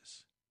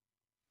Jesus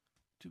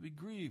to be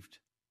grieved.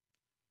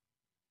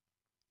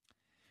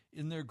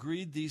 In their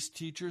greed, these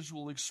teachers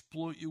will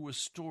exploit you with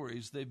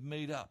stories they've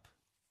made up,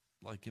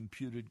 like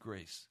imputed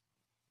grace,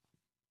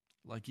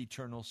 like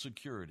eternal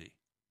security.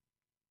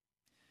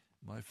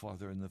 My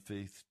father in the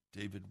faith,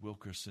 David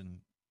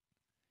Wilkerson,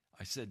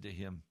 I said to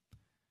him,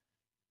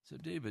 so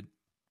David,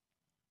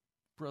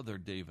 Brother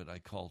David, I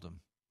called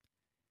him,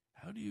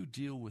 how do you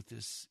deal with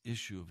this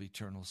issue of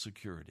eternal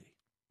security?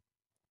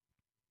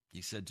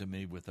 He said to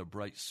me with a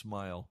bright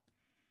smile,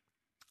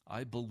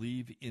 I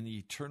believe in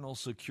eternal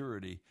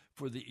security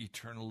for the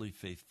eternally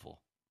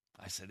faithful.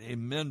 I said,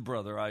 amen,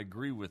 brother, I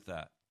agree with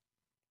that.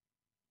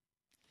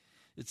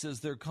 It says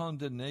their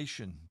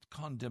condemnation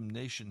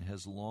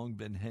has long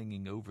been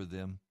hanging over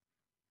them.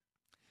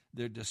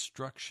 Their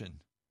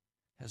destruction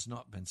has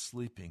not been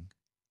sleeping.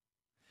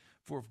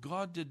 For if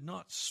God did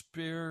not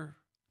spare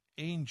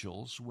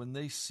angels when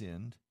they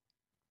sinned,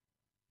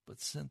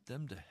 but sent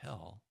them to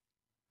hell,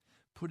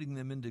 putting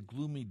them into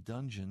gloomy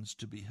dungeons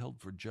to be held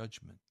for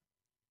judgment,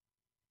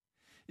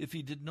 if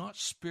he did not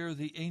spare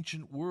the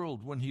ancient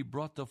world when he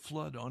brought the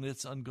flood on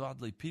its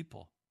ungodly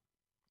people,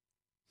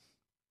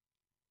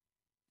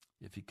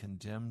 if he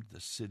condemned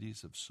the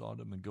cities of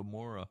Sodom and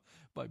Gomorrah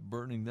by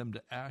burning them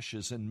to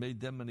ashes and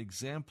made them an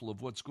example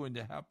of what's going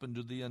to happen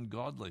to the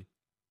ungodly.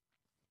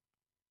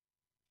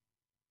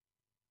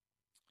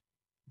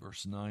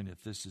 Verse 9,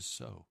 if this is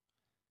so,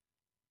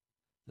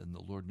 then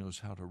the Lord knows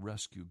how to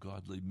rescue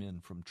godly men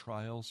from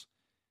trials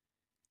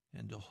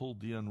and to hold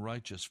the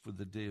unrighteous for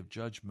the day of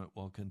judgment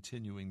while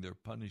continuing their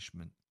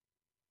punishment.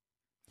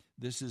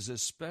 This is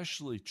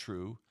especially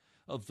true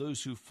of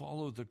those who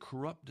follow the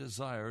corrupt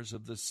desires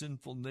of the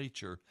sinful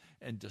nature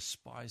and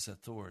despise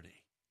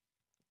authority.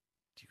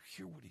 Do you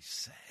hear what he's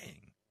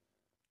saying?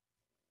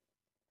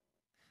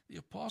 The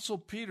Apostle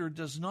Peter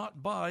does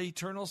not buy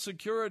eternal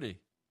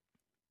security.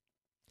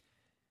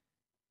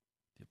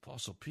 The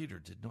Apostle Peter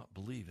did not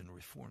believe in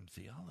Reformed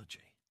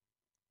theology.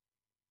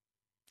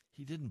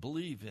 He didn't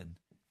believe in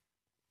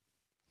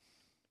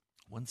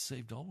once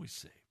saved, always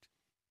saved.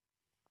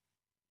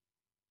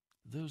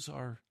 Those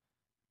are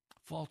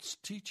false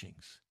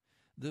teachings.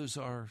 Those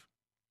are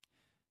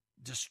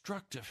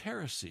destructive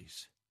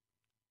heresies.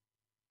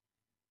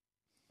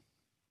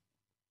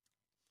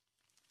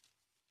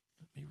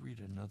 Let me read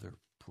another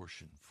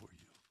portion for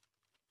you.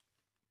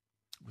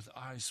 With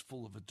eyes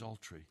full of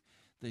adultery,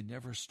 they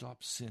never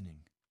stop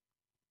sinning.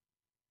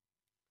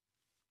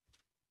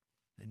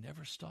 They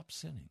never stop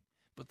sinning,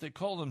 but they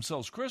call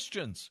themselves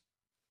Christians.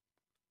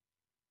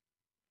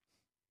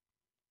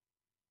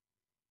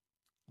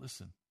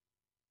 Listen,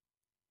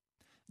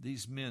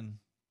 these men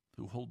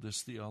who hold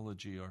this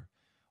theology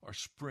are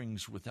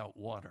springs without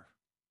water,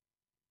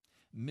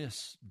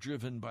 mists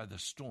driven by the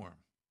storm.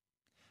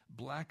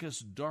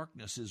 Blackest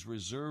darkness is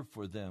reserved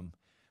for them,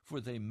 for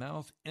they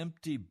mouth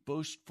empty,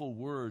 boastful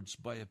words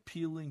by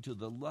appealing to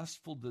the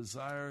lustful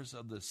desires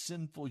of the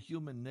sinful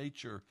human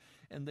nature,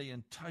 and they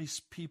entice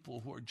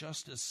people who are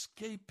just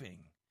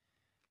escaping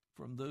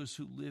from those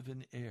who live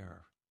in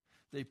error.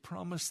 They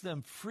promise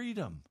them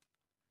freedom,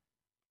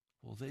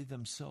 while they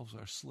themselves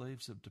are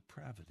slaves of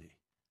depravity.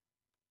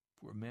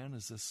 For man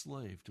is a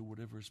slave to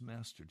whatever has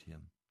mastered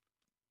him.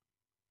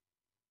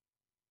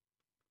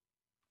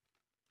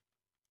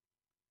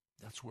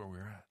 That's where we're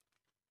at.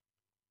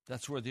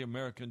 That's where the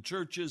American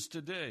church is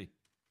today.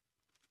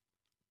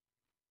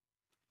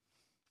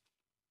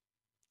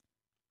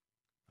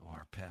 Oh,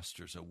 our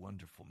pastor's a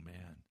wonderful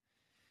man.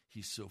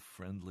 He's so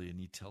friendly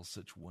and he tells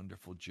such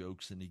wonderful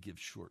jokes and he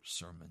gives short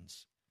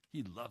sermons.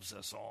 He loves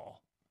us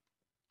all.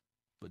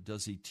 But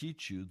does he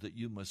teach you that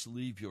you must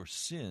leave your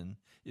sin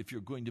if you're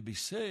going to be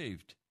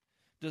saved?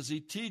 Does he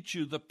teach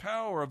you the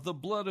power of the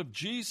blood of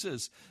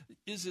Jesus?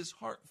 Is his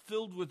heart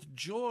filled with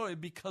joy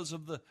because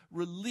of the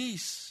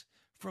release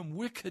from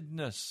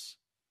wickedness?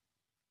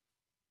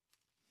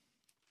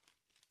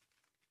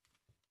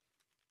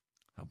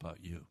 How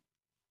about you?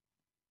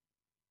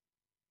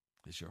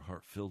 Is your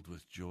heart filled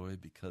with joy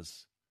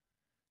because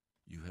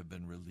you have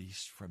been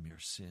released from your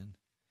sin?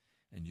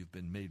 And you've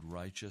been made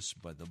righteous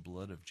by the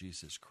blood of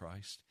Jesus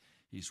Christ.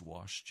 He's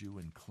washed you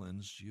and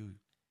cleansed you.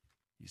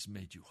 He's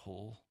made you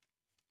whole.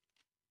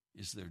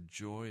 Is there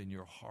joy in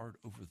your heart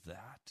over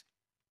that?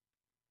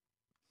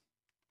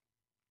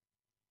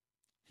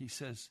 He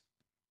says,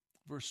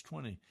 verse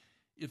 20,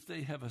 if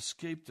they have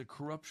escaped the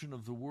corruption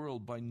of the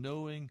world by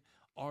knowing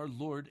our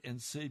Lord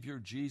and Savior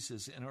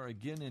Jesus and are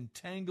again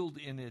entangled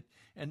in it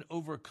and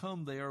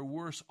overcome, they are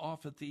worse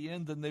off at the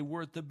end than they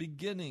were at the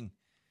beginning.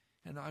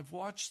 And I've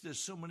watched this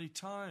so many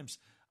times.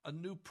 A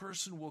new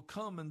person will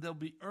come and they'll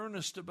be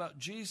earnest about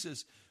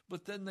Jesus,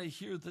 but then they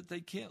hear that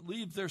they can't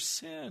leave their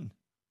sin.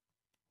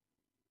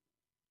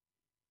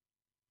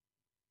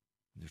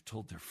 They're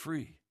told they're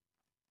free,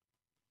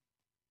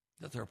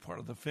 that they're part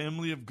of the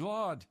family of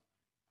God.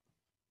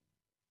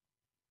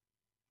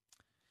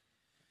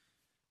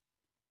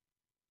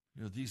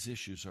 You know, these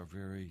issues are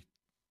very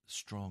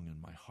strong in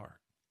my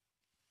heart.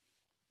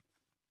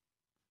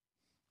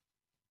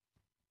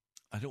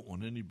 I don't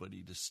want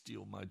anybody to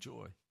steal my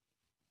joy.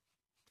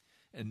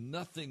 And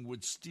nothing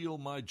would steal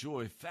my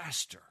joy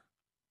faster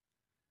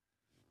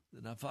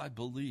than if I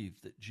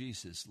believed that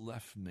Jesus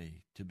left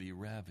me to be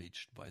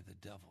ravaged by the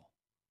devil,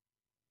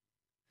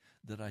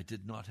 that I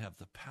did not have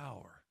the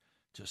power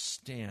to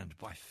stand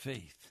by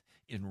faith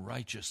in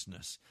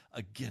righteousness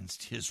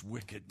against his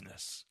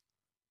wickedness.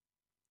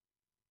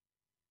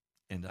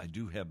 And I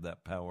do have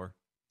that power,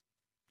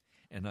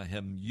 and I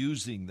am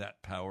using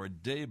that power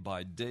day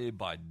by day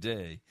by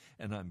day,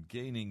 and I'm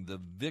gaining the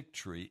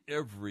victory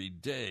every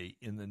day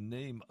in the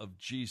name of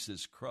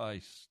Jesus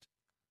Christ.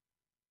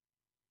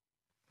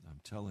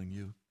 I'm telling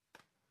you,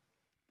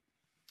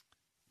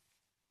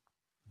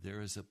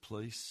 there is a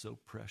place so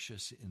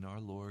precious in our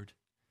Lord.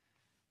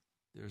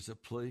 There's a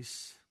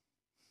place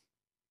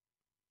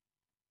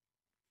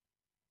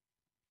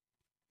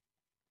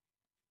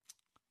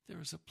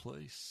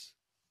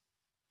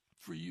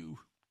for you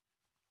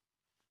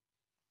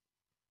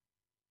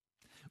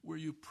where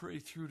you pray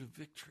through to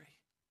victory,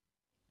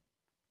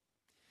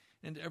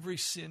 and every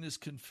sin is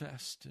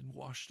confessed and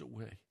washed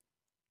away.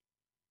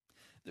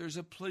 There's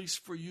a place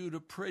for you to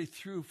pray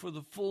through for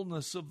the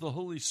fullness of the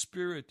Holy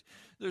Spirit.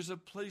 There's a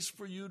place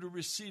for you to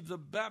receive the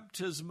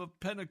baptism of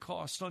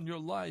Pentecost on your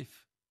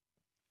life.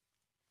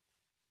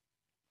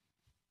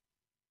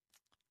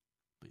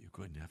 But you're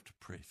going to have to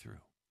pray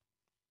through.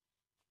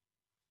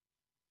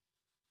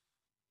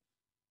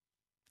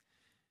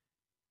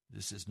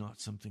 This is not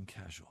something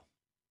casual.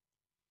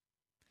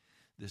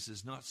 This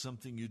is not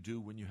something you do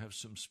when you have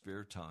some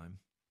spare time.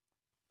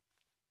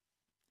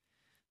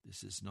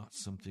 This is not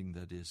something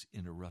that is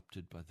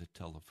interrupted by the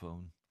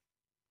telephone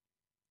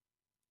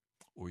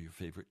or your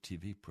favorite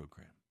TV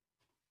program.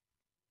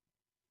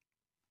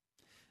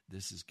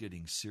 This is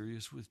getting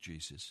serious with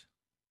Jesus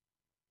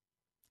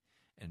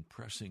and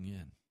pressing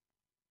in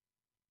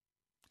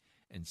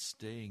and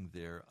staying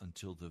there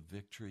until the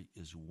victory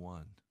is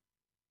won,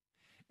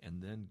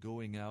 and then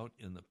going out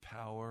in the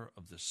power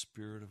of the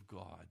Spirit of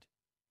God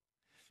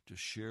to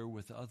share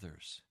with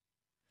others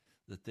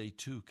that they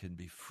too can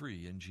be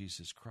free in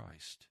Jesus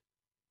Christ.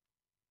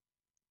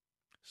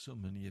 So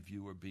many of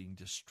you are being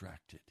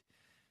distracted.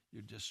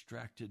 You're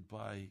distracted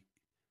by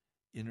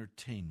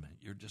entertainment.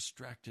 You're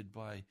distracted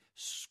by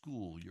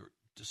school. You're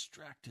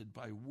distracted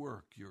by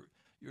work.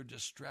 You're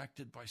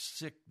distracted by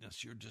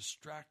sickness. You're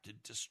distracted.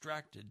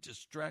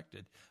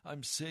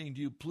 I'm saying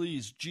to you,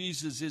 please,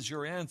 Jesus is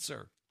your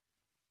answer.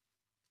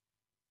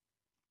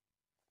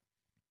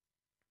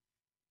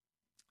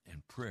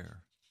 And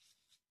prayer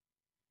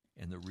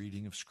and the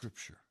reading of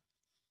Scripture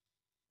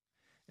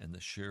and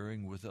the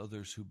sharing with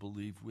others who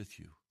believe with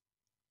you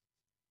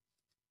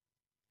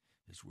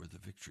is where the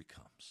victory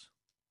comes.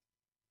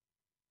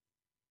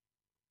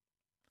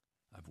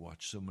 I've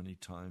watched so many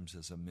times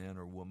as a man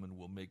or woman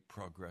will make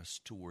progress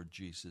toward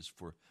Jesus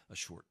for a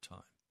short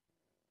time.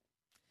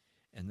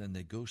 And then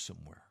they go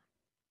somewhere.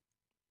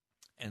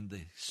 And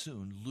they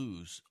soon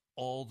lose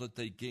all that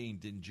they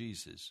gained in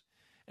Jesus.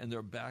 And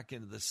they're back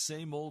into the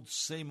same old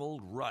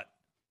rut.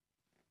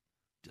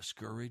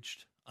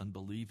 Discouraged,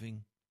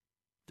 unbelieving,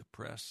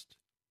 depressed.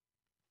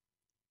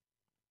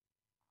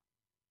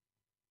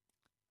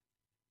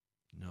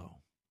 No,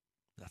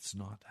 that's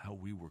not how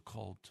we were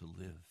called to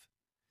live.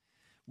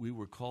 We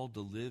were called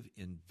to live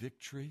in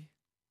victory.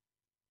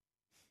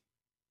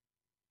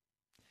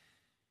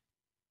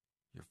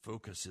 Your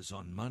focus is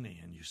on money,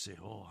 and you say,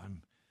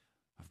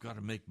 I've got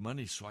to make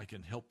money so I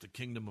can help the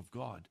kingdom of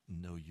God.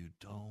 No, you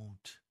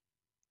don't.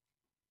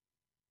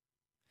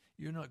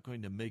 You're not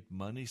going to make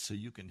money so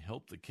you can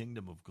help the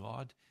kingdom of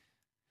God.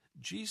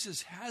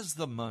 Jesus has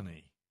the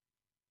money.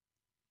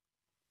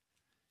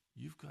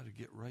 You've got to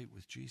get right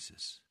with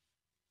Jesus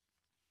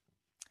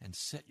and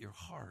set your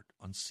heart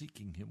on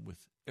seeking him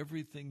with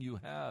everything you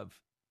have.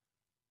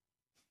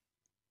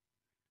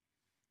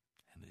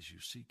 And as you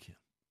seek him,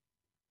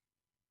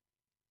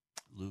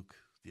 Luke,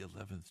 the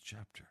 11th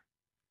chapter,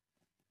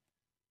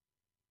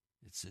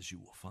 it says you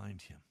will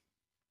find him.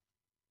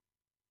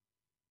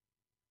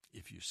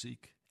 If you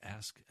seek,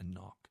 ask, and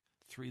knock,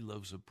 3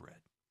 loaves of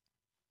bread.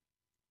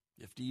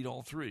 You have to eat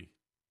all 3.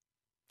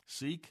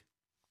 Seek,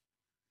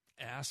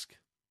 ask,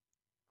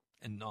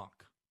 and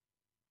knock.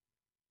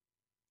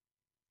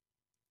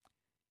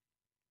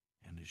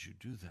 And as you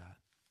do that,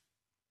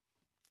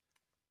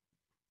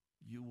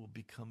 you will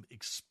become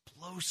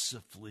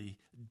explosively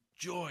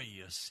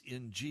joyous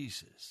in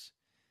Jesus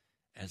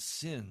as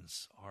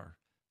sins are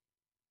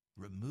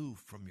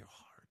removed from your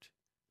heart.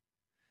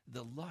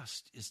 The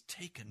lust is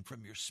taken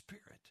from your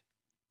spirit.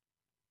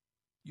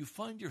 You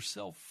find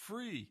yourself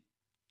free.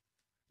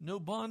 No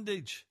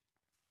bondage.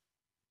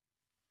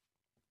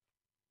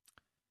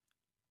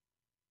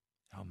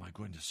 How am I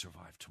going to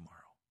survive tomorrow?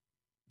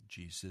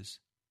 Jesus.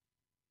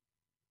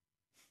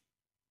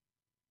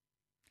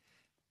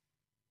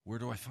 Where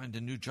do I find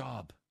a new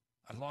job?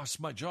 I lost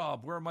my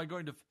job. Where am I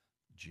going to?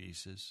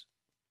 Jesus.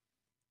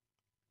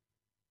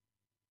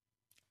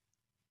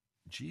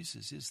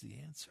 Jesus is the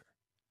answer.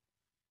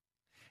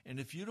 And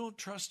if you don't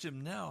trust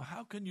him now,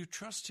 how can you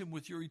trust him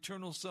with your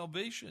eternal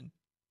salvation?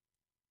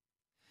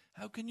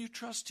 How can you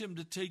trust him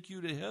to take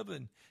you to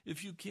heaven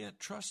if you can't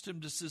trust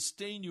him to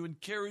sustain you and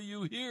carry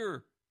you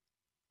here?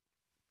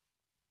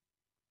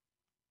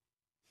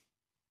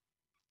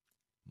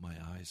 My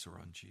eyes are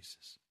on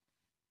Jesus.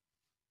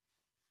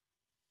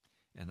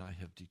 And I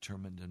have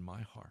determined in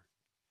my heart,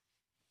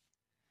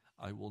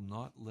 I will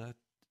not let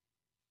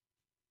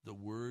the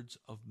words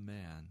of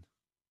man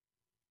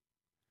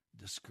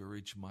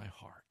discourage my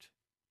heart.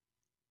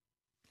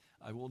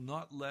 I will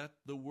not let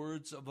the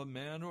words of a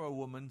man or a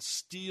woman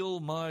steal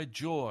my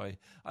joy.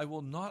 I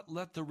will not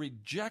let the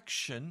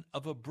rejection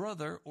of a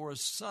brother or a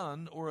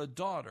son or a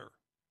daughter.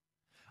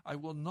 I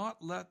will not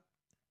let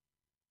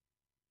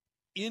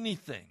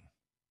anything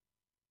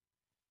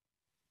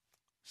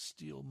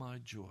steal my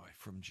joy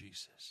from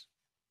Jesus.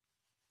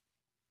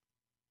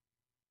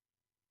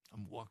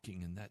 I'm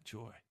walking in that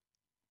joy.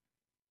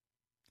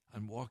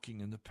 I'm walking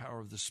in the power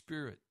of the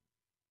Spirit.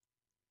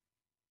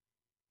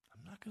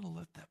 I'm not going to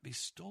let that be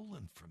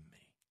stolen from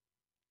me.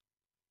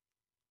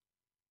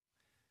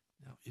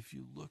 Now, if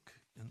you look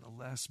in the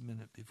last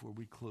minute before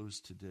we close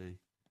today,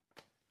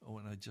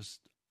 and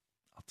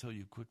I'll tell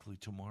you quickly,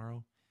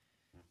 tomorrow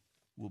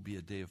will be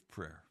a day of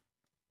prayer.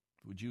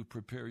 Would you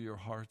prepare your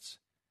hearts?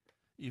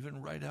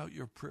 Even write out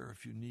your prayer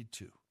if you need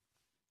to.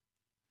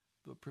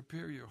 But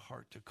prepare your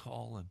heart to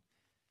call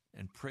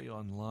and pray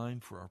online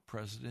for our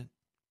president.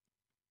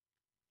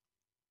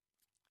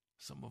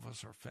 Some of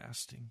us are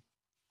fasting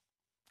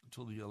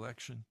until the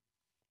election.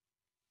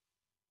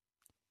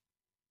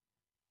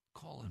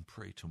 Call and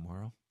pray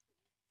tomorrow.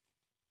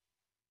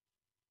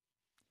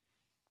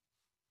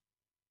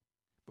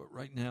 But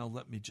right now,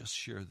 let me just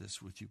share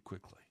this with you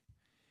quickly.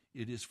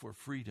 It is for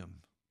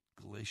freedom,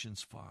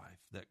 Galatians 5,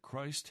 that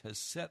Christ has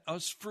set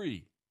us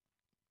free.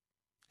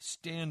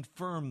 Stand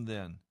firm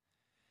then,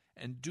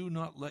 and do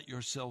not let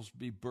yourselves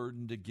be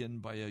burdened again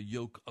by a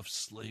yoke of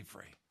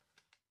slavery,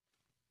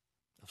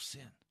 of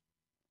sin,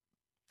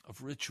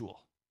 of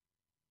ritual.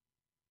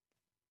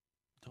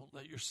 Don't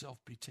let yourself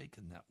be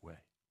taken that way.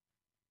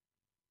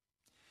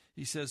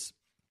 He says,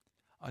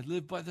 I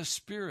live by the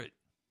Spirit.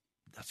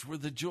 That's where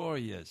the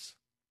joy is.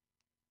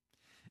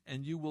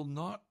 And you will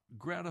not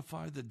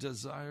gratify the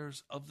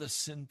desires of the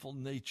sinful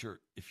nature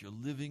if you're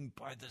living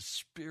by the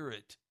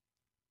Spirit.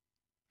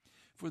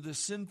 For the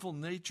sinful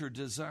nature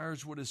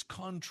desires what is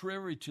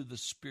contrary to the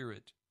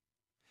Spirit,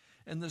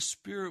 and the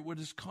Spirit what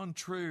is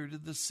contrary to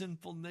the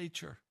sinful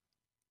nature.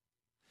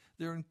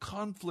 They're in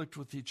conflict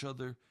with each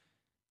other,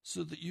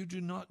 so that you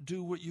do not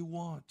do what you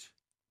want.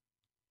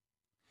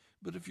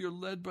 But if you're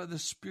led by the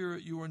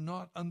Spirit, you are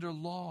not under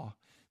law.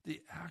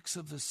 The acts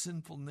of the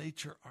sinful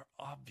nature are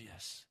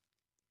obvious.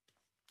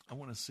 I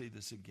want to say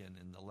this again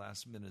in the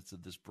last minutes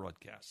of this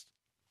broadcast.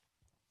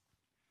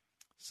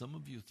 Some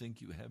of you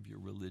think you have your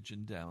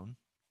religion down,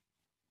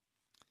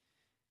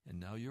 and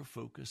now your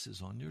focus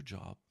is on your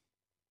job.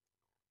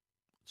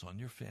 It's on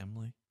your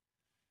family.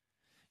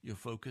 Your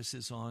focus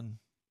is on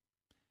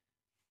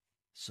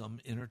some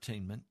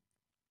entertainment.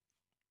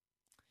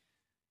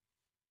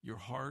 Your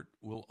heart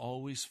will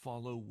always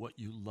follow what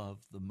you love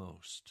the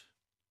most.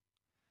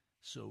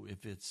 So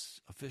if it's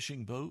a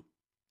fishing boat,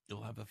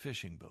 you'll have a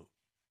fishing boat.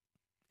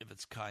 If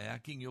it's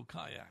kayaking, you'll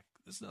kayak.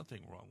 There's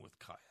nothing wrong with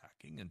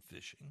kayaking and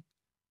fishing.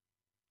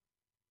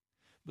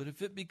 But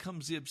if it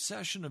becomes the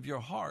obsession of your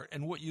heart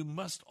and what you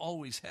must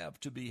always have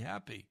to be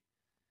happy,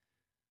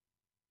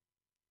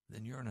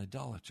 then you're an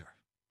idolater.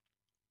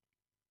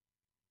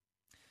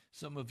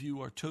 Some of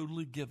you are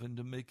totally given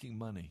to making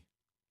money.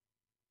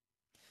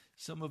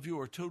 Some of you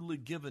are totally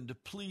given to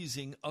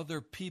pleasing other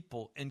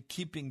people and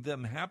keeping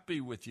them happy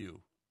with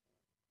you.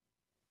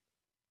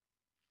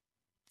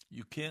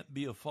 You can't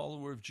be a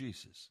follower of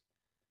Jesus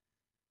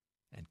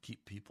and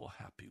keep people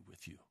happy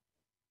with you.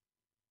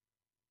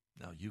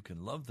 Now, you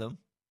can love them,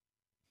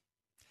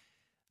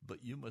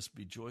 but you must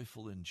be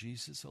joyful in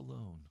Jesus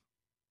alone,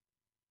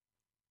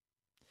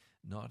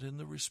 not in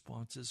the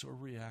responses or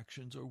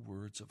reactions or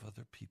words of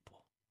other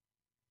people.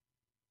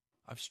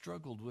 I've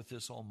struggled with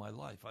this all my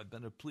life. I've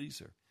been a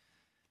pleaser.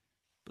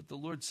 But the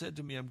Lord said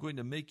to me, I'm going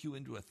to make you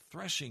into a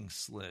threshing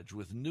sledge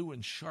with new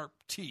and sharp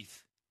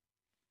teeth.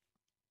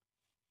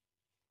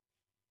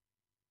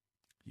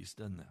 He's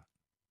done that.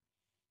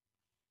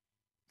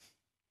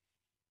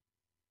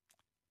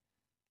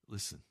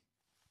 Listen.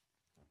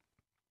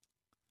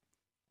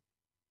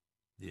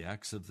 The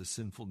acts of the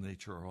sinful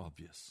nature are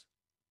obvious.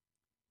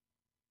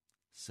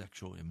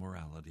 Sexual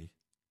immorality,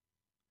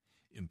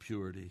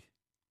 impurity,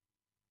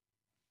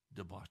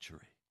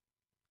 debauchery,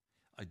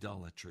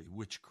 idolatry,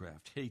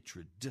 witchcraft,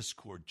 hatred,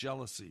 discord,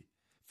 jealousy,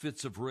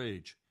 fits of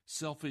rage,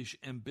 selfish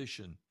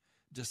ambition,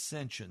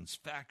 dissensions,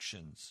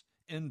 factions,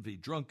 envy,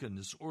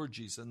 drunkenness,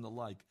 orgies, and the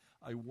like.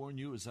 I warn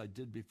you, as I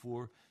did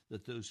before,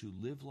 that those who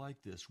live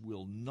like this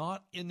will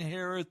not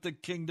inherit the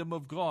kingdom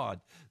of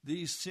God.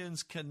 These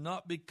sins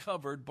cannot be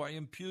covered by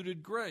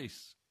imputed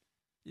grace.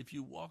 If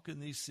you walk in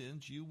these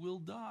sins, you will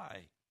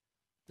die.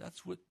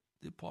 That's what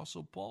the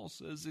Apostle Paul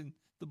says in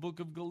the book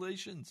of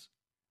Galatians.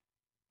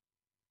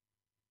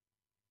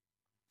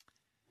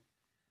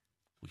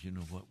 Well, you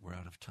know what? We're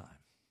out of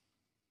time.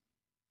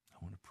 I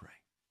want to pray.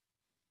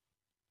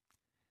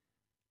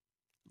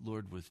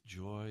 Lord, with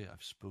joy,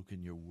 I've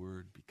spoken your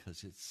word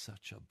because it's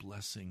such a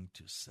blessing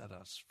to set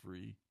us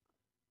free,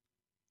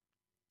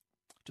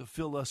 to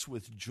fill us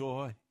with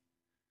joy,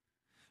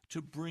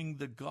 to bring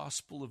the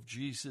gospel of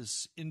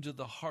Jesus into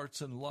the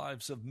hearts and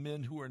lives of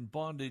men who are in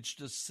bondage,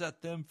 to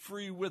set them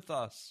free with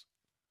us.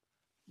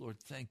 Lord,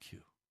 thank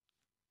you.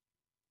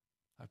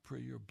 I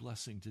pray your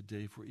blessing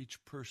today for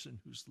each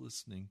person who's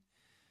listening.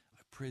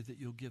 I pray that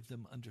you'll give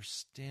them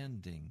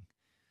understanding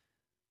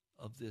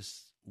of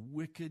this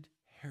wicked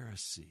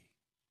heresy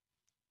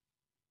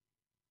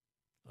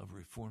of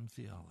Reformed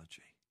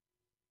theology.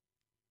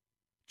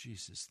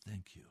 Jesus,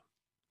 thank you.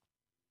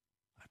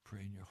 I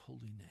pray in your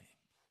holy name.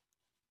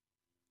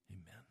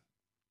 Amen.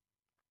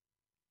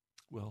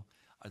 Well,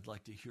 I'd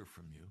like to hear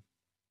from you.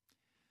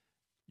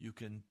 You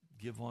can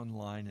give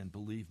online, and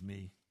believe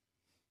me,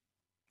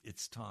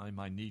 it's time.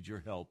 I need your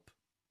help.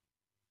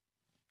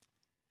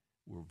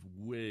 We're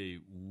way,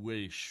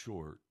 way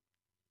short.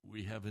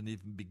 We haven't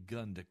even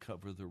begun to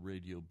cover the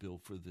radio bill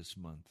for this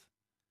month.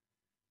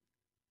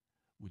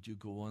 Would you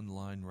go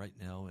online right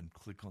now and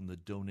click on the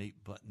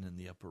donate button in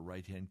the upper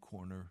right-hand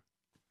corner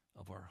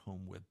of our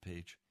home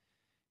webpage?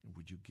 And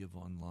would you give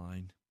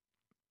online?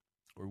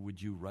 Or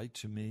would you write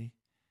to me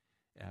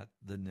at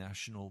the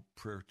National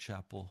Prayer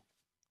Chapel,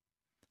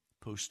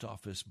 Post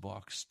Office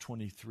Box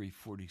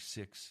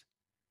 2346,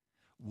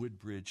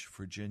 Woodbridge,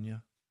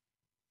 Virginia,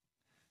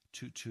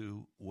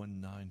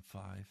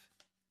 22195.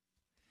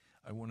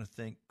 I want to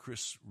thank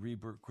Chris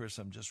Reber. Chris,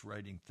 I'm just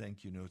writing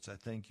thank you notes. I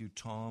thank you,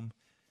 Tom,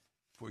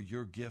 for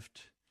your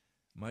gift.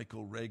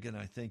 Michael Reagan,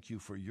 I thank you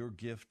for your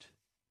gift.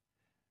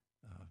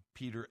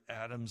 Peter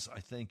Adams, I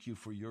thank you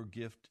for your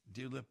gift.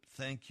 Dilip,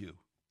 thank you.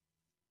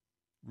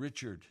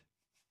 Richard,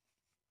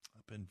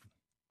 up in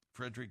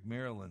Frederick,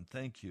 Maryland,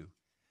 thank you.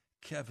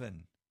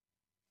 Kevin,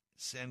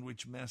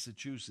 Sandwich,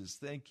 Massachusetts,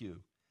 thank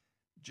you.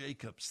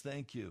 Jacobs,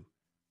 thank you.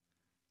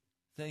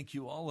 Thank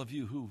you, all of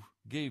you who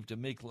gave to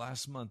make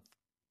last month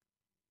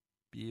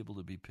be able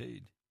to be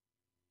paid.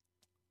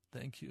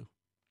 Thank you.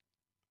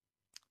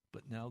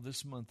 But now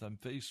this month I'm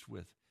faced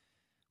with,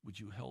 would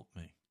you help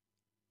me?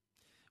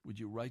 Would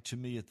you write to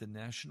me at the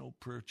National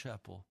Prayer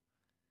Chapel,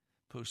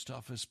 Post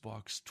Office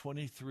Box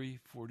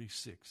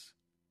 2346,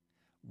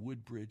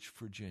 Woodbridge,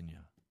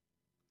 Virginia,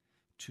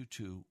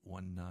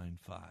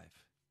 22195.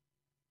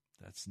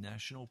 That's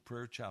National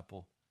Prayer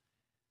Chapel,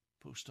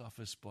 Post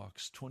Office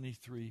Box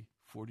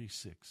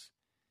 2346,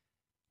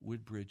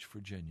 Woodbridge,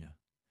 Virginia,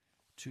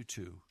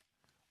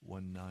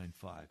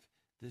 22195.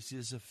 This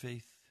is a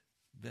faith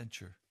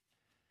venture,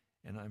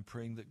 and I'm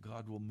praying that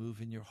God will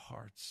move in your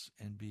hearts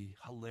and be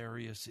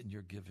hilarious in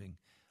your giving.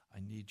 I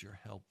need your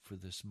help for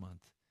this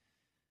month.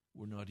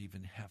 We're not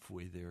even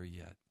halfway there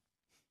yet.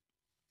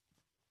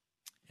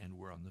 And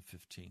we're on the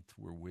 15th.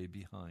 We're way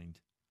behind.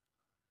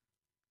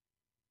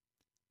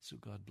 So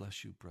God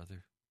bless you,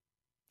 brother,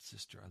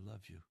 sister. I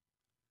love you.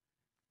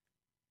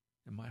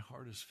 And my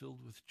heart is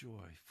filled with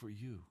joy for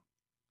you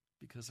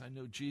because I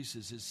know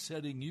Jesus is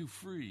setting you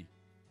free.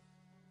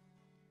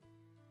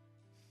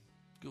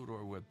 Go to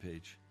our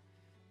webpage.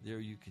 There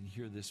you can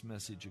hear this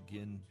message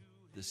again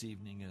this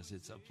evening as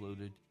it's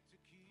uploaded.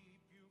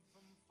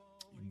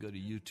 You can go to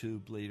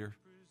YouTube later.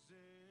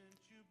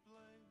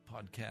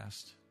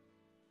 Podcast.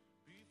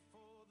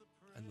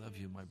 I love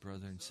you, my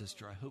brother and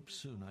sister. I hope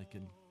soon I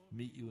can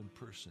meet you in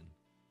person.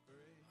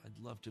 I'd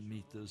love to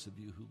meet those of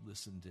you who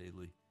listen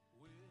daily.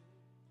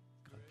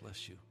 God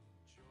bless you.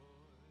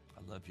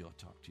 I love you. I'll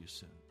talk to you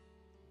soon.